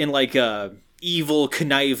do it in, like, a evil,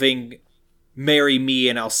 conniving, marry me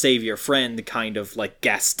and I'll save your friend kind of, like,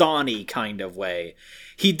 Gaston-y kind of way.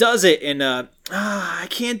 He does it in a, I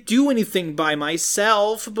can't do anything by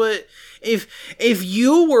myself, but if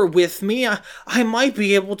you were with me, I might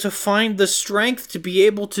be able to find the strength to be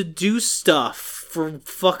able to do stuff. For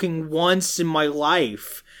fucking once in my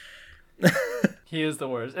life. He is the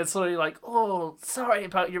worst. It's literally like, oh, sorry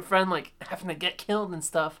about your friend, like, having to get killed and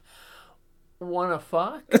stuff. Wanna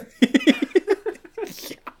fuck?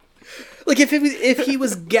 Yeah. Like, if he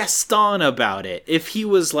was Gaston about it, if he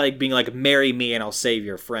was, like, being like, marry me and I'll save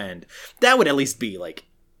your friend, that would at least be, like,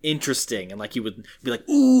 interesting. And, like, you would be like,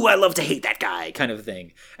 ooh, I love to hate that guy, kind of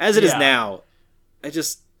thing. As it is now,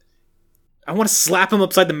 I want to slap him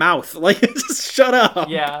upside the mouth. Like, just shut up.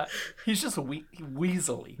 Yeah, he's just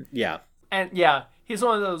weaselly. Yeah. And, yeah, he's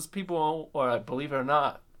one of those people, or believe it or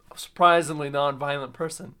not, a surprisingly non-violent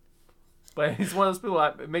person. But he's one of those people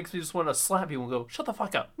that it makes me just want to slap people and go, shut the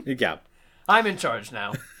fuck up. Yeah. I'm in charge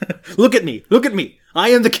now. Look at me. I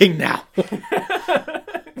am the king now.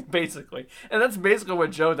 Basically. And that's basically what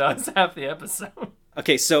Joe does half the episode.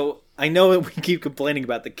 Okay, so I know that we keep complaining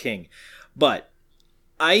about the king, but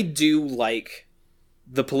I do like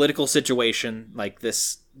the political situation, like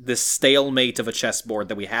this stalemate of a chessboard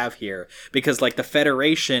that we have here, because, like, the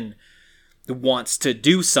Federation wants to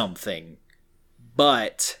do something,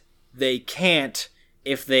 but they can't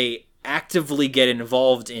if they actively get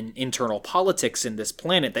involved in internal politics in this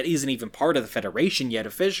planet that isn't even part of the Federation yet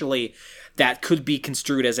officially. That could be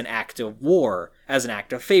construed as an act of war, as an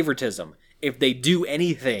act of favoritism. If they do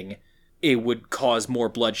anything, it would cause more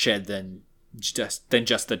bloodshed than just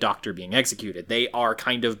the doctor being executed. They are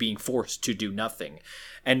kind of being forced to do nothing.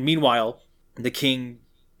 And meanwhile, the king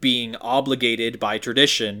being obligated by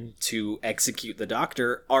tradition to execute the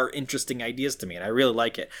doctor are interesting ideas to me, and I really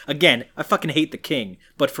like it. Again, I fucking hate the king,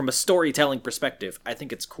 but from a storytelling perspective, I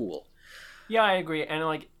think it's cool. Yeah, I agree. And,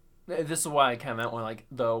 like, this is why I kind of meant when, like,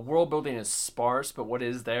 the world building is sparse, but what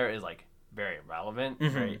is there is, like, very relevant,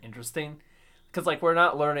 very interesting. Because, like, we're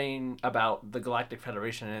not learning about the Galactic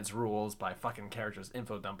Federation and its rules by fucking characters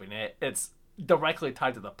info dumping it. It's directly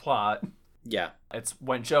tied to the plot. Yeah. It's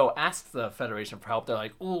when Joe asks the Federation for help, they're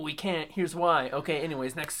like, ooh, we can't. Here's why. Okay,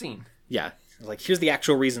 anyways, next scene. Yeah. Like, here's the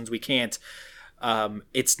actual reasons we can't.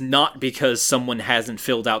 It's not because someone hasn't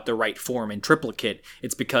filled out the right form in triplicate.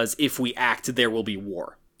 It's because if we act, there will be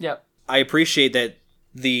war. Yep. I appreciate that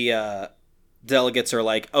the delegates are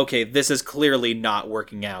like, okay, this is clearly not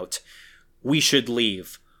working out. We should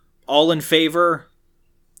leave. All in favor,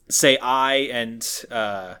 say aye, and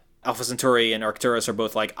Alpha Centauri and Arcturus are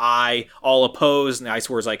both like aye. All opposed, and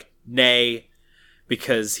Icewar's like nay,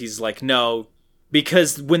 because he's like no.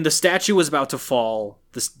 Because when the statue was about to fall,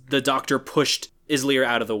 the doctor pushed Islir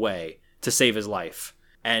out of the way to save his life.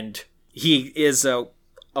 And he is a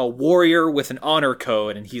warrior with an honor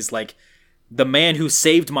code, and he's like, the man who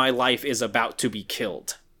saved my life is about to be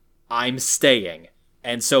killed. I'm staying.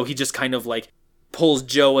 And so he just kind of, like, pulls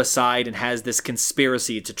Joe aside and has this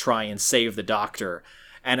conspiracy to try and save the doctor.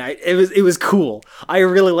 And it was cool. I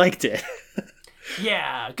really liked it.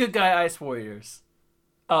 Yeah, good guy Ice Warriors.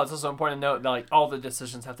 Oh, it's also important to note that like all the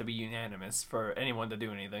decisions have to be unanimous for anyone to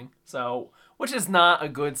do anything. So, which is not a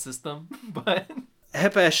good system, but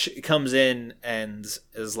Hepesh comes in and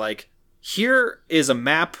is like, here is a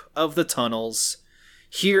map of the tunnels.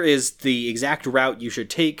 Here is the exact route you should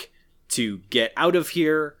take to get out of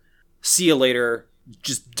here. See you later.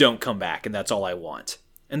 Just don't come back, and that's all I want.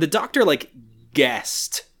 And the doctor, like,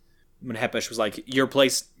 guessed when Hepesh was like,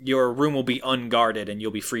 your room will be unguarded, and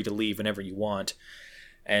you'll be free to leave whenever you want.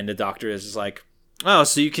 And the doctor is just like, oh,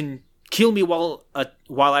 so you can kill me while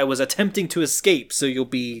I was attempting to escape, so you'll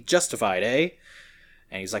be justified, eh?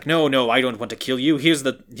 And he's like, no, I don't want to kill you. Here's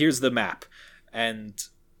the map. And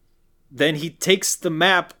then he takes the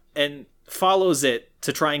map and follows it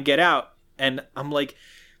to try and get out. And I'm like,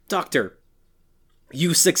 Doctor,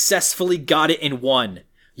 you successfully got it in one.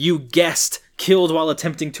 You guessed killed while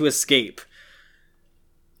attempting to escape.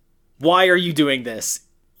 Why are you doing this?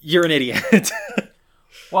 You're an idiot.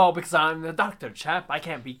 well, because I'm the doctor, chap. I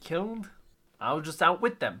can't be killed. I was just out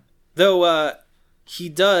with them. Though, he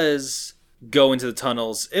does go into the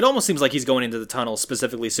tunnels. It almost seems like he's going into the tunnels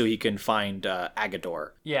specifically so he can find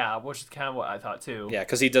Agador. Yeah, which is kind of what I thought too. Yeah,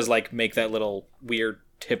 because he does like make that little weird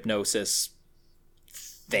hypnosis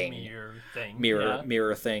thing.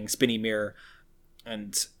 Mirror thing, spinny mirror.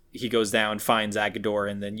 And he goes down, finds Agador,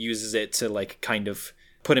 and then uses it to like kind of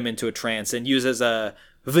put him into a trance and uses a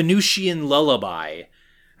Venusian lullaby.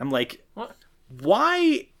 I'm like, what?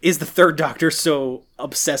 Why is the Third Doctor so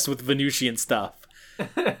obsessed with Venusian stuff?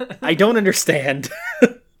 I don't understand.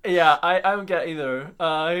 Yeah, I don't get either.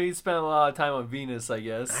 He spent a lot of time on Venus, I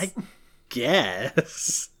guess. I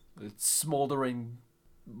guess. The smoldering,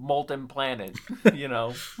 molten planet,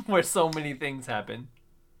 where so many things happen.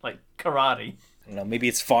 Like karate. I don't know, maybe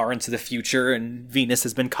it's far into the future and Venus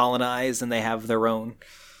has been colonized and they have their own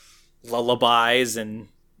lullabies and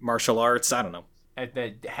martial arts. I don't know. And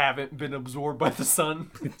that haven't been absorbed by the sun.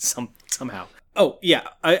 Somehow. Oh, yeah.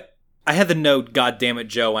 I had the note, God damn it,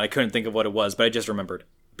 Joe, and I couldn't think of what it was, but I just remembered.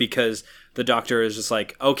 Because the doctor is just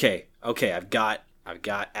like, okay, I've got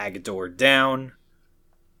Agador down.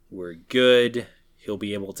 We're good. He'll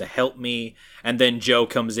be able to help me. And then Joe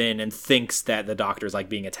comes in and thinks that the doctor's like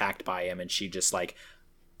being attacked by him, and she just like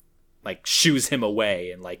shoos him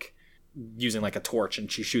away and like using like a torch,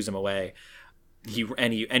 and she shoos him away. He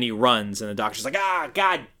runs, and the doctor's like,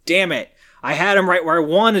 God damn it! I had him right where I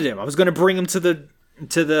wanted him. I was going to bring him to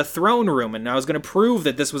the throne room, and I was going to prove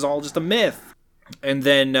that this was all just a myth. And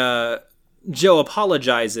then Joe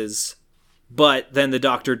apologizes, but then the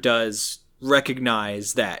doctor does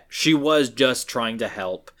recognize that she was just trying to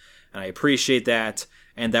help, and I appreciate that,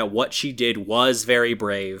 and that what she did was very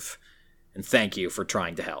brave, and thank you for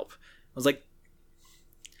trying to help. I was like,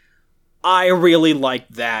 I really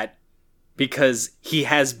liked that, because he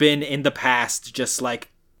has been in the past just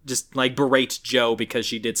berate Joe because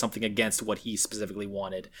she did something against what he specifically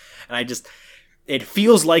wanted. And it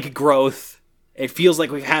feels like growth. It feels like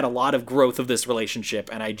we've had a lot of growth of this relationship,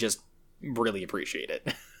 and I just really appreciate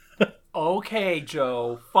it. Okay,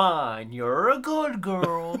 Joe, fine. You're a good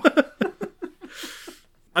girl.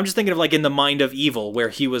 I'm just thinking of like in the Mind of Evil, where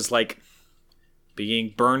he was like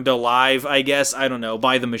being burned alive, I guess, I don't know,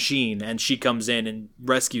 by the machine, and she comes in and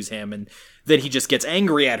rescues him, and then he just gets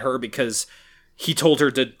angry at her because he told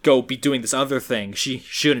her to go be doing this other thing. She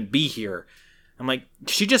shouldn't be here. I'm like,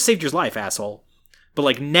 she just saved your life, asshole. But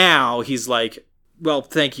like now he's like, well,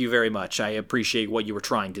 thank you very much. I appreciate what you were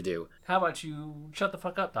trying to do. How about you shut the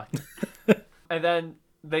fuck up, Doctor? And then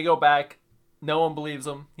they go back. No one believes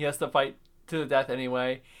him. He has to fight to the death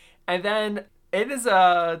anyway. And then it is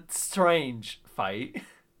a strange fight,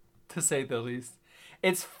 to say the least.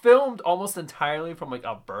 It's filmed almost entirely from like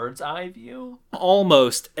a bird's eye view.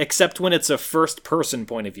 Almost, except when it's a first-person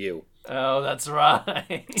point of view. Oh, that's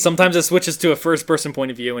right. Sometimes it switches to a first-person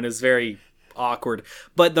point of view and is very awkward.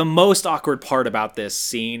 But the most awkward part about this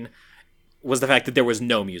scene was the fact that there was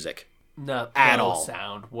no music. No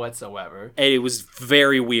sound whatsoever. It was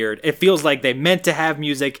very weird. It feels like they meant to have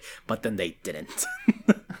music, but then they didn't.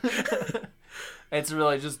 It's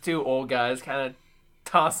really just two old guys kind of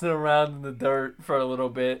tossing around in the dirt for a little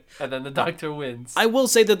bit, and then the doctor wins. I will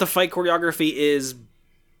say that the fight choreography is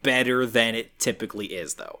better than it typically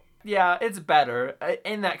is, though. Yeah, it's better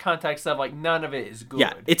in that context of like none of it is good.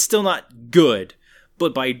 Yeah, it's still not good,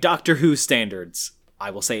 but by Doctor Who standards,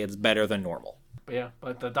 I will say it's better than normal.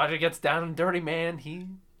 But the doctor gets down and dirty, man. He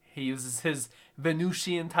uses his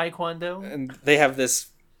Venusian taekwondo. And they have this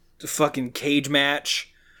fucking cage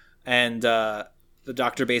match, and the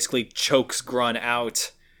doctor basically chokes Grun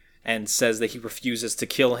out and says that he refuses to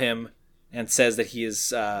kill him, and says that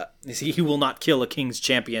he will not kill a king's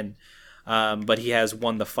champion but he has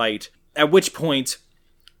won the fight. At which point,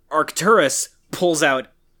 Arcturus pulls out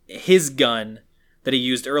his gun that he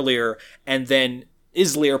used earlier, and then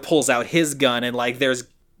Islir pulls out his gun, and like there's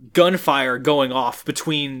gunfire going off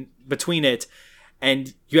between it,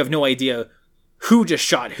 and you have no idea who just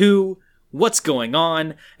shot who, what's going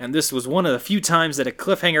on, and this was one of the few times that a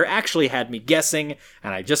cliffhanger actually had me guessing,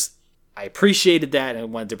 and I appreciated that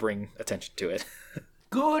and wanted to bring attention to it.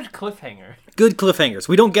 Good cliffhanger. Good cliffhangers.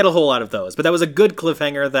 We don't get a whole lot of those, but that was a good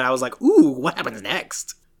cliffhanger that I was like, ooh, what happens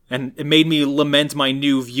next? And it made me lament my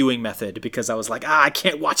new viewing method because I was like, I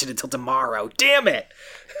can't watch it until tomorrow. Damn it!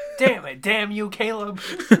 Damn it. Damn you, Caleb.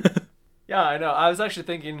 Yeah, I know. I was actually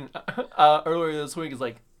thinking earlier this week, is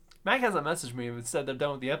like, Mac hasn't messaged me and said they're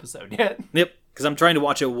done with the episode yet. Yep, because I'm trying to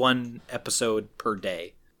watch it one episode per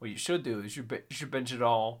day. What you should do is you should binge it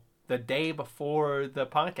all the day before the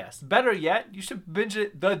podcast. Better yet, you should binge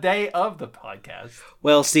it the day of the podcast.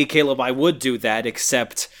 Well, see, Caleb, I would do that,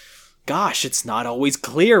 except, gosh, it's not always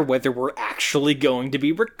clear whether we're actually going to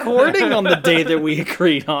be recording on the day that we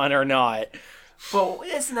agreed on or not. But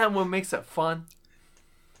isn't that what makes it fun?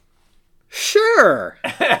 Sure.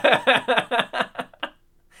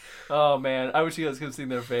 Oh, man. I wish you guys could have seen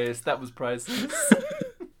their face. That was priceless.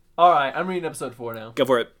 All right, I'm reading episode 4 now. Go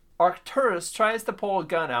for it. Arcturus tries to pull a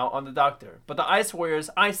gun out on the Doctor, but the Ice Warriors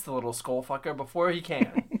ice the little skullfucker before he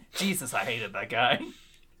can. Jesus, I hated that guy.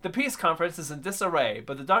 The peace conference is in disarray,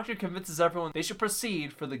 but the Doctor convinces everyone they should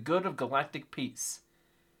proceed for the good of galactic peace.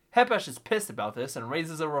 Hepesh is pissed about this and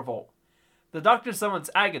raises a revolt. The Doctor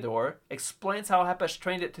summons Agador, explains how Hepesh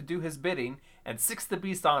trained it to do his bidding, and sicks the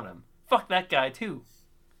beast on him. Fuck that guy too.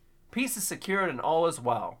 Peace is secured and all is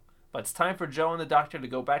well, but it's time for Joe and the Doctor to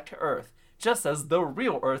go back to Earth, just as the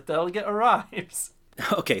real Earth delegate arrives.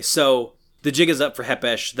 Okay, so the jig is up for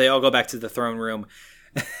Hepesh. They all go back to the throne room.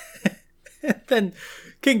 Then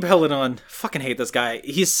King Peladon, fucking hate this guy,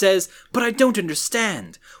 he says, but I don't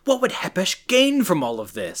understand. What would Hepesh gain from all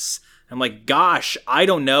of this? I'm like, gosh, I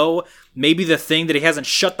don't know. Maybe the thing that he hasn't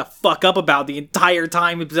shut the fuck up about the entire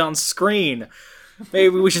time he's on screen.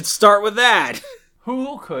 Maybe we should start with that.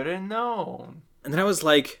 Who could have known? And then I was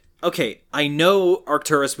like, okay, I know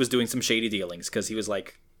Arcturus was doing some shady dealings because he was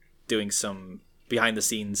like doing some behind the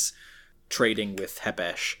scenes trading with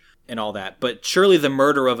Hepesh and all that, but surely the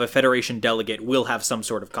murder of a Federation delegate will have some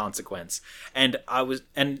sort of consequence. And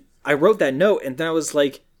I wrote that note, and then I was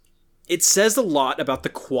like, it says a lot about the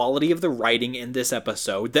quality of the writing in this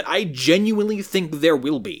episode that I genuinely think there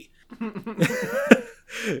will be.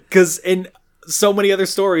 Because in so many other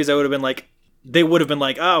stories, they would have been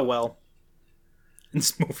like, oh, well, and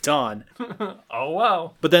just moved on. Oh,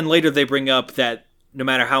 wow. But then later they bring up that no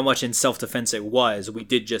matter how much in self-defense it was, we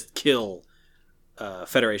did just kill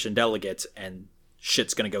Federation delegates, and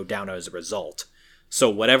shit's gonna go down as a result. So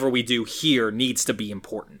whatever we do here needs to be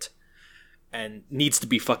important. And needs to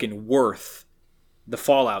be fucking worth the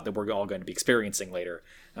fallout that we're all going to be experiencing later.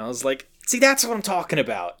 And I was like, see, that's what I'm talking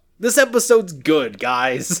about. This episode's good,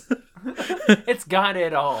 guys. It's got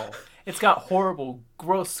it all. It's got horrible,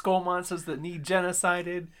 gross skull monsters that need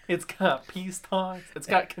genocided. It's got peace talks. It's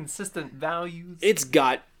got consistent values. It's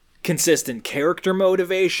got consistent character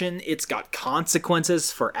motivation. It's got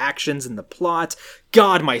consequences for actions in the plot.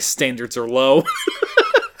 God, my standards are low.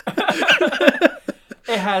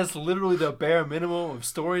 It has literally the bare minimum of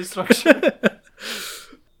story structure.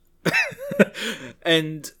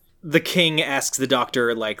 And the king asks the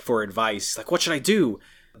Doctor, like, for advice. He's like, what should I do?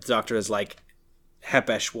 The Doctor is like,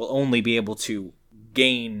 Hepesh will only be able to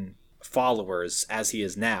gain followers as he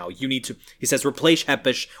is now. You need to, he says, replace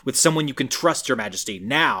Hepesh with someone you can trust, Your Majesty,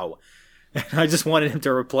 now. And I just wanted him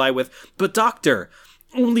to reply with, but Doctor,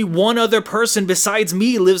 only one other person besides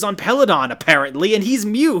me lives on Peladon, apparently, and he's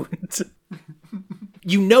mute.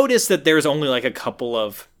 You notice that there's only like a couple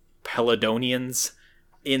of Peladonians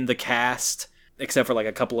in the cast, except for like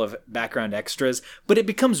a couple of background extras, but it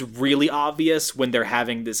becomes really obvious when they're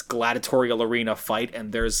having this gladiatorial arena fight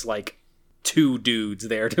and there's like 2 dudes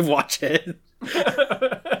there to watch it.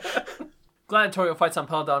 Gladiatorial fights on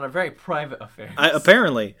Peladon are very private affairs.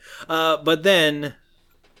 Apparently. But then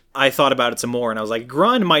I thought about it some more, and I was like,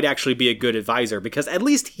 Grun might actually be a good advisor, because at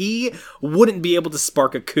least he wouldn't be able to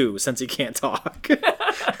spark a coup, since he can't talk.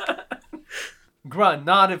 Grun,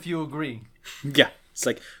 nod if you agree. Yeah. It's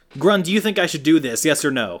like, Grun, do you think I should do this? Yes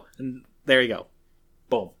or no? And there you go.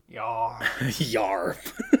 Boom. Yar. Yar.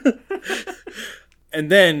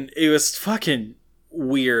 And then it was fucking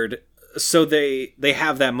weird. So they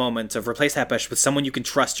have that moment of replace Hepesh with someone you can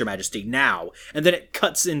trust, Your Majesty, now. And then it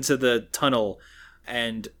cuts into the tunnel,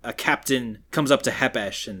 and a captain comes up to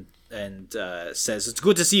Hepesh and and says, "It's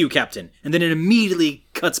good to see you, Captain." And then it immediately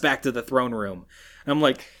cuts back to the throne room. And I'm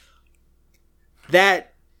like,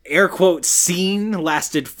 that air quote scene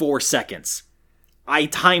lasted 4 seconds. I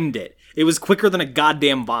timed it. It was quicker than a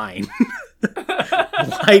goddamn vine.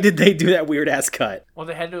 Why did they do that weird ass cut? Well,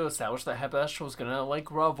 they had to establish that Hebesh was gonna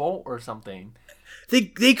revolt or something.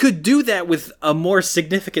 They could do that with a more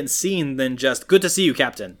significant scene than just "good to see you,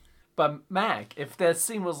 Captain." But Mac, if that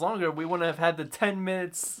scene was longer, we wouldn't have had the 10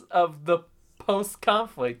 minutes of the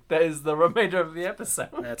post-conflict that is the remainder of the episode.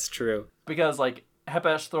 That's true. Because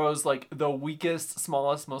Hebesh throws the weakest,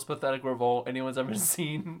 smallest, most pathetic revolt anyone's ever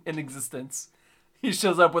seen in existence. He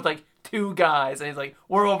shows up with 2 guys and he's like,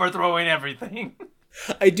 "We're overthrowing everything."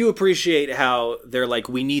 I do appreciate how they're like,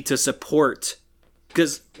 we need to support,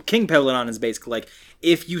 because King Peladon is basically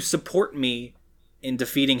if you support me in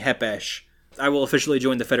defeating Hepesh, I will officially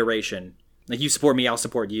join the Federation. You support me, I'll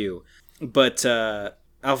support you. But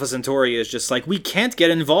Alpha Centauri is just we can't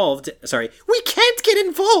get involved. We can't get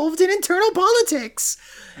involved in internal politics.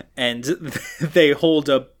 And they hold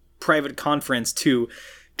a private conference to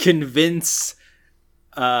convince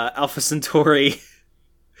Alpha Centauri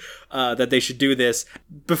that they should do this.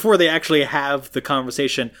 Before they actually have the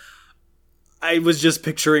conversation, I was just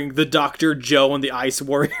picturing the Dr. Joe and the Ice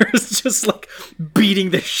Warriors just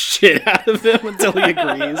beating the shit out of him until he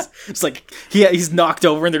agrees. It's he's knocked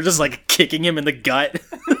over and they're just kicking him in the gut.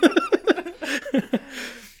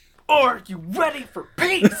 Are you ready for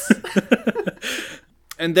peace?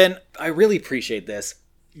 And then I really appreciate this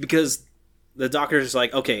because the Doctor's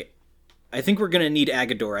just okay, I think we're going to need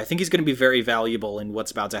Agador. I think he's going to be very valuable in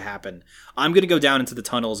what's about to happen. I'm going to go down into the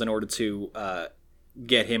tunnels in order to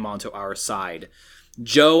get him onto our side.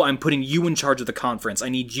 Joe, I'm putting you in charge of the conference. I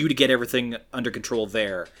need you to get everything under control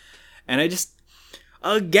there. And I just,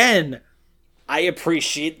 again, I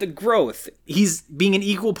appreciate the growth. He's being an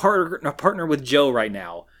equal partner with Joe right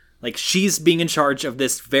now. She's being in charge of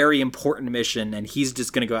this very important mission, and he's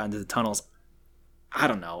just going to go out into the tunnels. I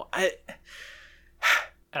don't know.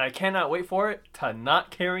 And I cannot wait for it to not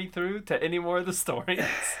carry through to any more of the stories.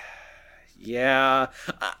 Yeah.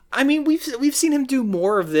 I mean, we've seen him do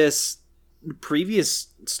more of this in previous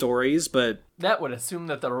stories, but that would assume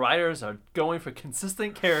that the writers are going for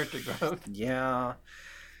consistent character growth. Yeah.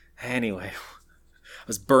 Anyway, I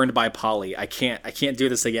was burned by Polly. I can't do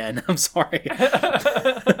this again. I'm sorry.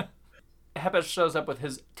 Hebesh shows up with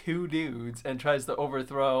his 2 dudes and tries to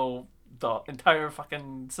overthrow the entire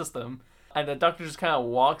fucking system. And the Doctor just kind of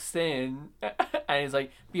walks in, and he's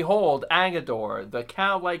like, "Behold, Agador, the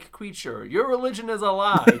cow-like creature. Your religion is a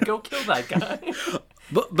lie. Go kill that guy."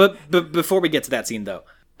 But before we get to that scene, though,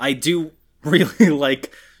 I do really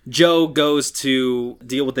Joe goes to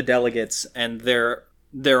deal with the delegates, and they're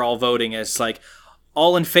all voting as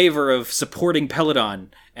all in favor of supporting Peladon.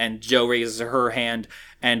 And Joe raises her hand,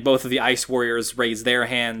 and both of the Ice Warriors raise their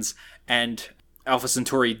hands, and Alpha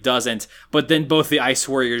Centauri doesn't, but then both the Ice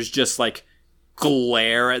Warriors just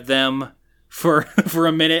glare at them for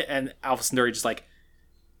a minute, and Alpha Centauri just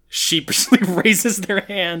sheepishly raises their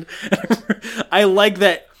hand. I like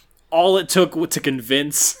that all it took to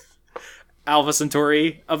convince Alpha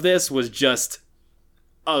Centauri of this was just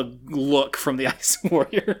a look from the Ice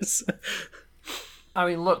Warriors. I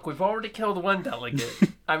mean, look, we've already killed 1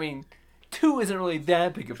 delegate. I mean, 2 isn't really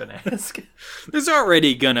that big of an ask. There's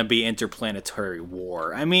already gonna be interplanetary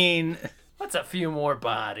war. I mean, what's a few more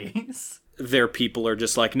bodies? Their people are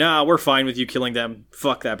just nah, we're fine with you killing them.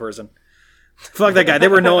 Fuck that person. Fuck that guy. They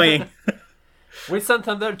were annoying. We sent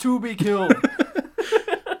them there to be killed.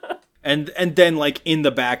 and then in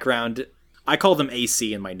the background, I call them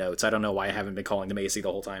AC in my notes. I don't know why I haven't been calling them AC the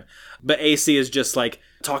whole time. But AC is just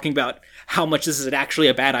talking about how much this is actually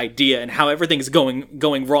a bad idea and how everything's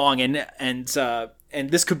going wrong and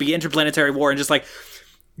this could be interplanetary war, and just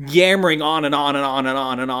yammering on and on and on and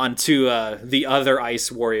on and on to the other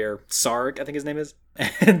Ice Warrior, Sarg, I think his name is.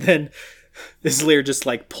 And then Islir just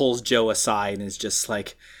pulls Joe aside and is just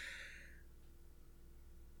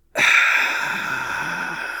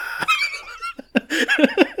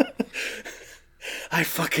I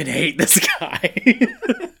fucking hate this guy.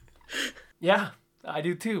 Yeah, I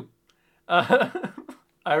do too. I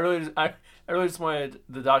really just wanted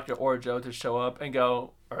the Doctor or Joe to show up and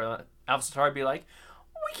go, or Alpha Centauri be like,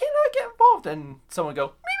 "We cannot get involved," and someone go,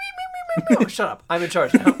 "Me, me, me, me, me." Shut up! I'm in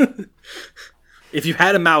charge now. If you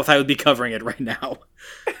had a mouth, I would be covering it right now.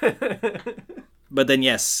 But then,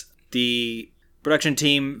 yes, the production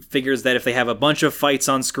team figures that if they have a bunch of fights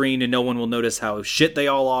on screen and no one will notice how shit they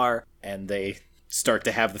all are, and they start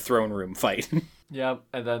to have the throne room fight. Yep,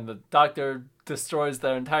 and then the Doctor destroys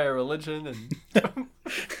their entire religion and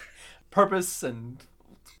purpose and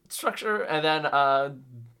structure, and then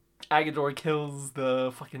Agador kills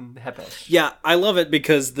the fucking Hepesh. Yeah, I love it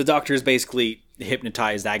because the Doctor's basically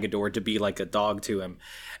hypnotized Agador to be like a dog to him.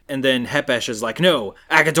 And then Hepesh is like, no,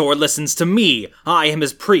 Agador listens to me. I am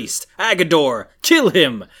his priest. Agador, kill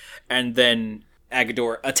him. And then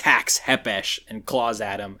Agador attacks Hepesh and claws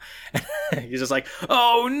at him. He's just like,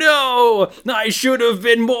 oh no, I should have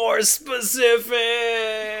been more specific.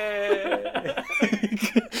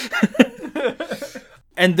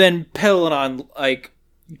 And then Peladon, like,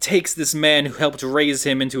 takes this man who helped raise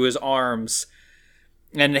him into his arms,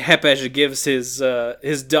 and Hepesh gives his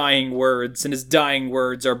dying words, and his dying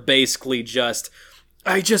words are basically just,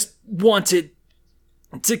 I just wanted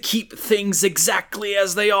to keep things exactly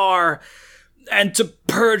as they are, and to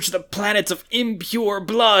purge the planet of impure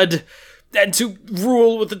blood, and to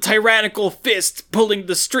rule with a tyrannical fist pulling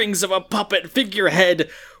the strings of a puppet figurehead.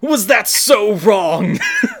 Was that so wrong?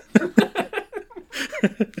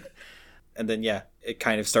 And then, yeah, it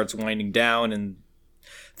kind of starts winding down, and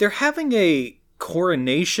they're having a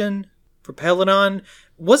coronation for Peladon.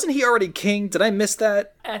 Wasn't he already king? Did I miss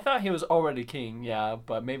that? I thought he was already king, yeah,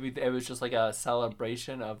 but maybe it was just like a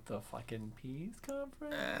celebration of the fucking peace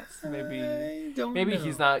conference. Maybe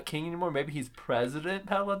he's not king anymore. Maybe he's President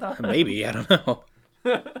Peladon. Maybe, I don't know. I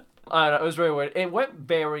don't know, it was very weird. It went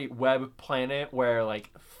very Web Planet, where like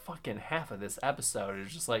fucking half of this episode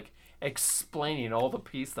is just like explaining all the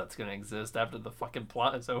peace that's gonna exist after the fucking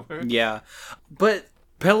plot is over. Yeah, but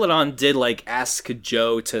Peladon did like ask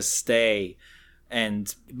Jo to stay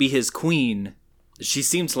and be his queen. She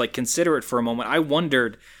seemed to like consider it for a moment. I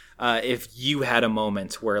wondered if you had a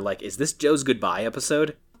moment where like, is this Jo's goodbye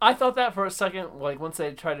episode? I thought that for a second, like once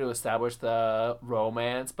they tried to establish the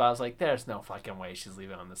romance, but I was like, there's no fucking way she's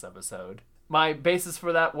leaving on this episode. My basis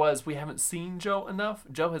for that was we haven't seen Jo enough.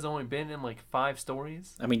 Jo has only been in like 5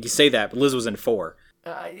 stories. I mean, you say that, but Liz was in 4.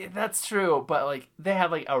 That's true, but like they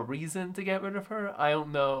had like a reason to get rid of her. I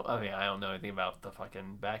don't know. I mean, I don't know anything about the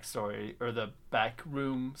fucking backstory or the back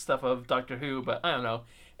room stuff of Doctor Who, but I don't know.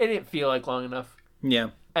 It didn't feel like long enough. Yeah.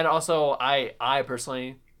 And also, I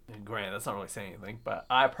personally, and granted, that's not really saying anything, but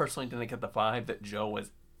I personally didn't get the vibe that Jo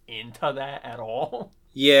was into that at all.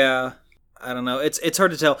 Yeah. I don't know. It's hard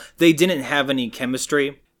to tell. They didn't have any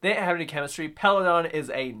chemistry. They didn't have any chemistry. Peladon is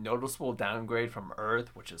a noticeable downgrade from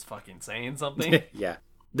Earth, which is fucking saying something. Yeah.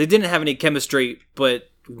 They didn't have any chemistry, but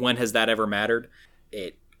when has that ever mattered?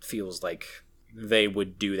 It feels like they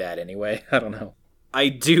would do that anyway. I don't know. I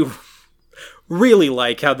do really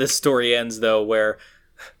like how this story ends, though, where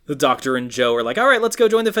the Doctor and Jo are like, all right, let's go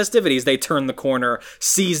join the festivities. They turn the corner,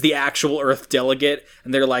 sees the actual Earth delegate,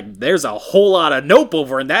 and they're like, there's a whole lot of nope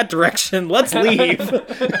over in that direction. Let's leave.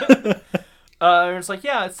 It's like,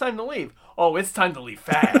 yeah, it's time to leave. Oh, it's time to leave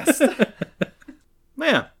fast.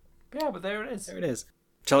 Yeah. Yeah, but there it is. There it is.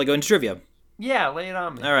 Shall I go into trivia? Yeah, lay it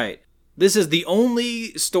on me. All right. This is the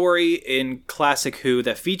only story in Classic Who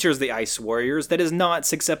that features the Ice Warriors that is not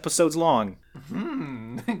 6 episodes long.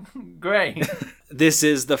 Great. This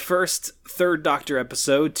is the first Third Doctor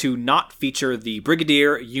episode to not feature the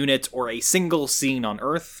Brigadier, unit, or a single scene on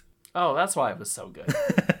Earth. Oh, that's why it was so good.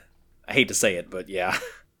 I hate to say it, but yeah.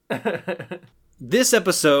 This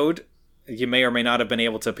episode, you may or may not have been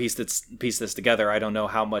able to piece this together. I don't know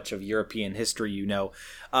how much of European history you know.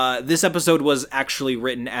 This episode was actually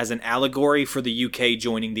written as an allegory for the UK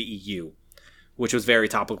joining the EU, which was very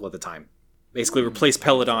topical at the time. Basically replace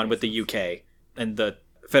Peladon with the UK and the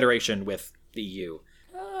Federation with the EU.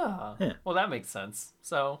 Yeah. Well, that makes sense.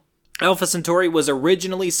 So Alpha Centauri was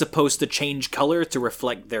originally supposed to change color to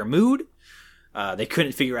reflect their mood. They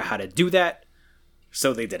couldn't figure out how to do that,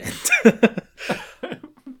 so they didn't.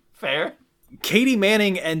 Fair. Katie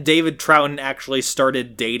Manning and David Troughton actually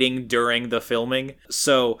started dating during the filming,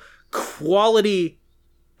 so quality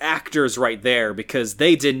actors right there, because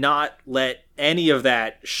they did not let any of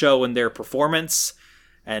that show in their performance,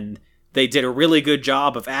 and they did a really good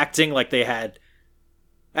job of acting like they had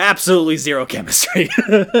absolutely zero chemistry.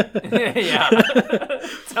 Yeah.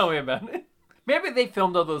 Tell me about it. Maybe they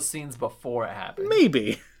filmed all those scenes before it happened.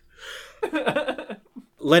 Maybe.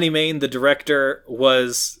 Lenny Mayne, the director,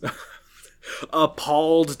 was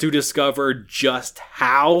appalled to discover just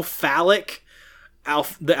how phallic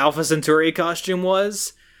the Alpha Centauri costume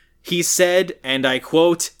was. He said, and I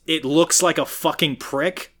quote, "It looks like a fucking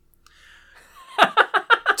prick."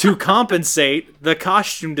 To compensate, the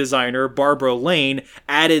costume designer, Barbara Lane,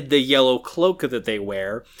 added the yellow cloak that they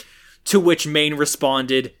wear, to which Mayne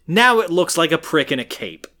responded, "Now it looks like a prick in a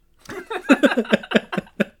cape."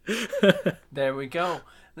 There we go.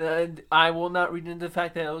 I will not read into the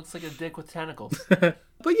fact that it looks like a dick with tentacles.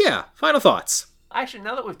 But yeah, final thoughts. Actually,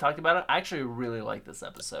 now that we've talked about it, I actually really like this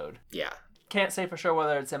episode. Yeah. Can't say for sure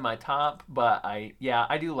whether it's in my top, but I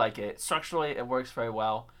do like it. Structurally, it works very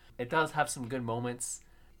well. It does have some good moments,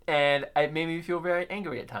 and it made me feel very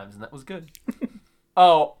angry at times, and that was good.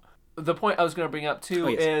 Oh, the point I was going to bring up, too,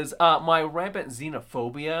 is my rampant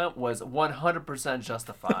xenophobia was 100%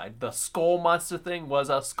 justified. The skull monster thing was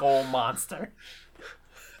a skull monster.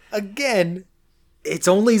 Again, it's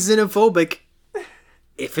only xenophobic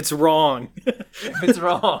if it's wrong. If it's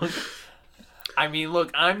wrong. I mean,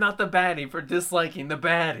 look, I'm not the baddie for disliking the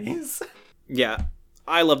baddies. Yeah.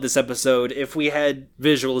 I love this episode. If we had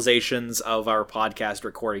visualizations of our podcast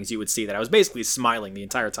recordings, you would see that I was basically smiling the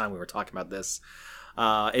entire time we were talking about this.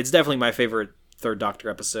 It's definitely my favorite Third Doctor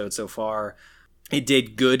episode so far. It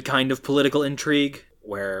did good kind of political intrigue,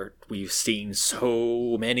 where we've seen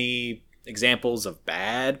so many examples of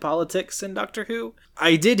bad politics in Doctor Who.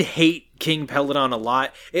 I did hate King Peladon a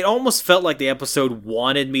lot. It almost felt like the episode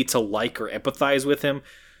wanted me to like or empathize with him,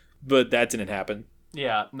 but that didn't happen.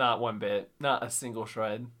 Yeah, not one bit. Not a single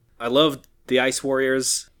shred. I loved the Ice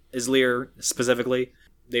Warriors, Islir specifically.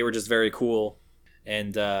 They were just very cool.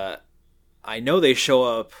 And I know they show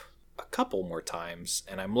up a couple more times,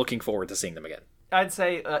 and I'm looking forward to seeing them again. I'd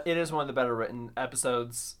say it is one of the better written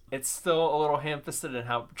episodes. It's still a little ham-fisted in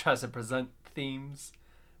how it tries to present themes,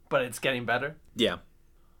 but it's getting better. Yeah.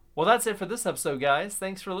 Well, that's it for this episode, guys.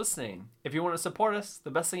 Thanks for listening. If you want to support us,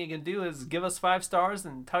 the best thing you can do is give us 5 stars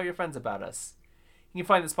and tell your friends about us. You can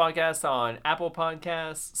find this podcast on Apple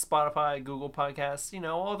Podcasts, Spotify, Google Podcasts,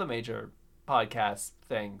 all the major podcast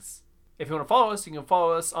things. If you want to follow us, you can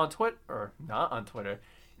follow us on Twitter, or not on Twitter.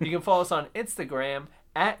 You can follow us on Instagram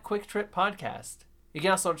at Quick Trip Podcast. You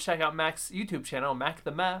can also check out Mac's YouTube channel, Mac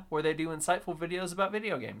the Map, where they do insightful videos about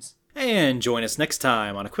video games. And join us next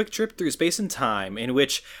time on a quick trip through space and time, in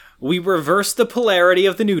which we reverse the polarity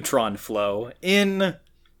of the neutron flow in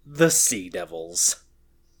The Sea Devils.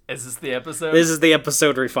 Is this the episode? This is the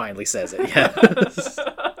episode where he finally says it, yes.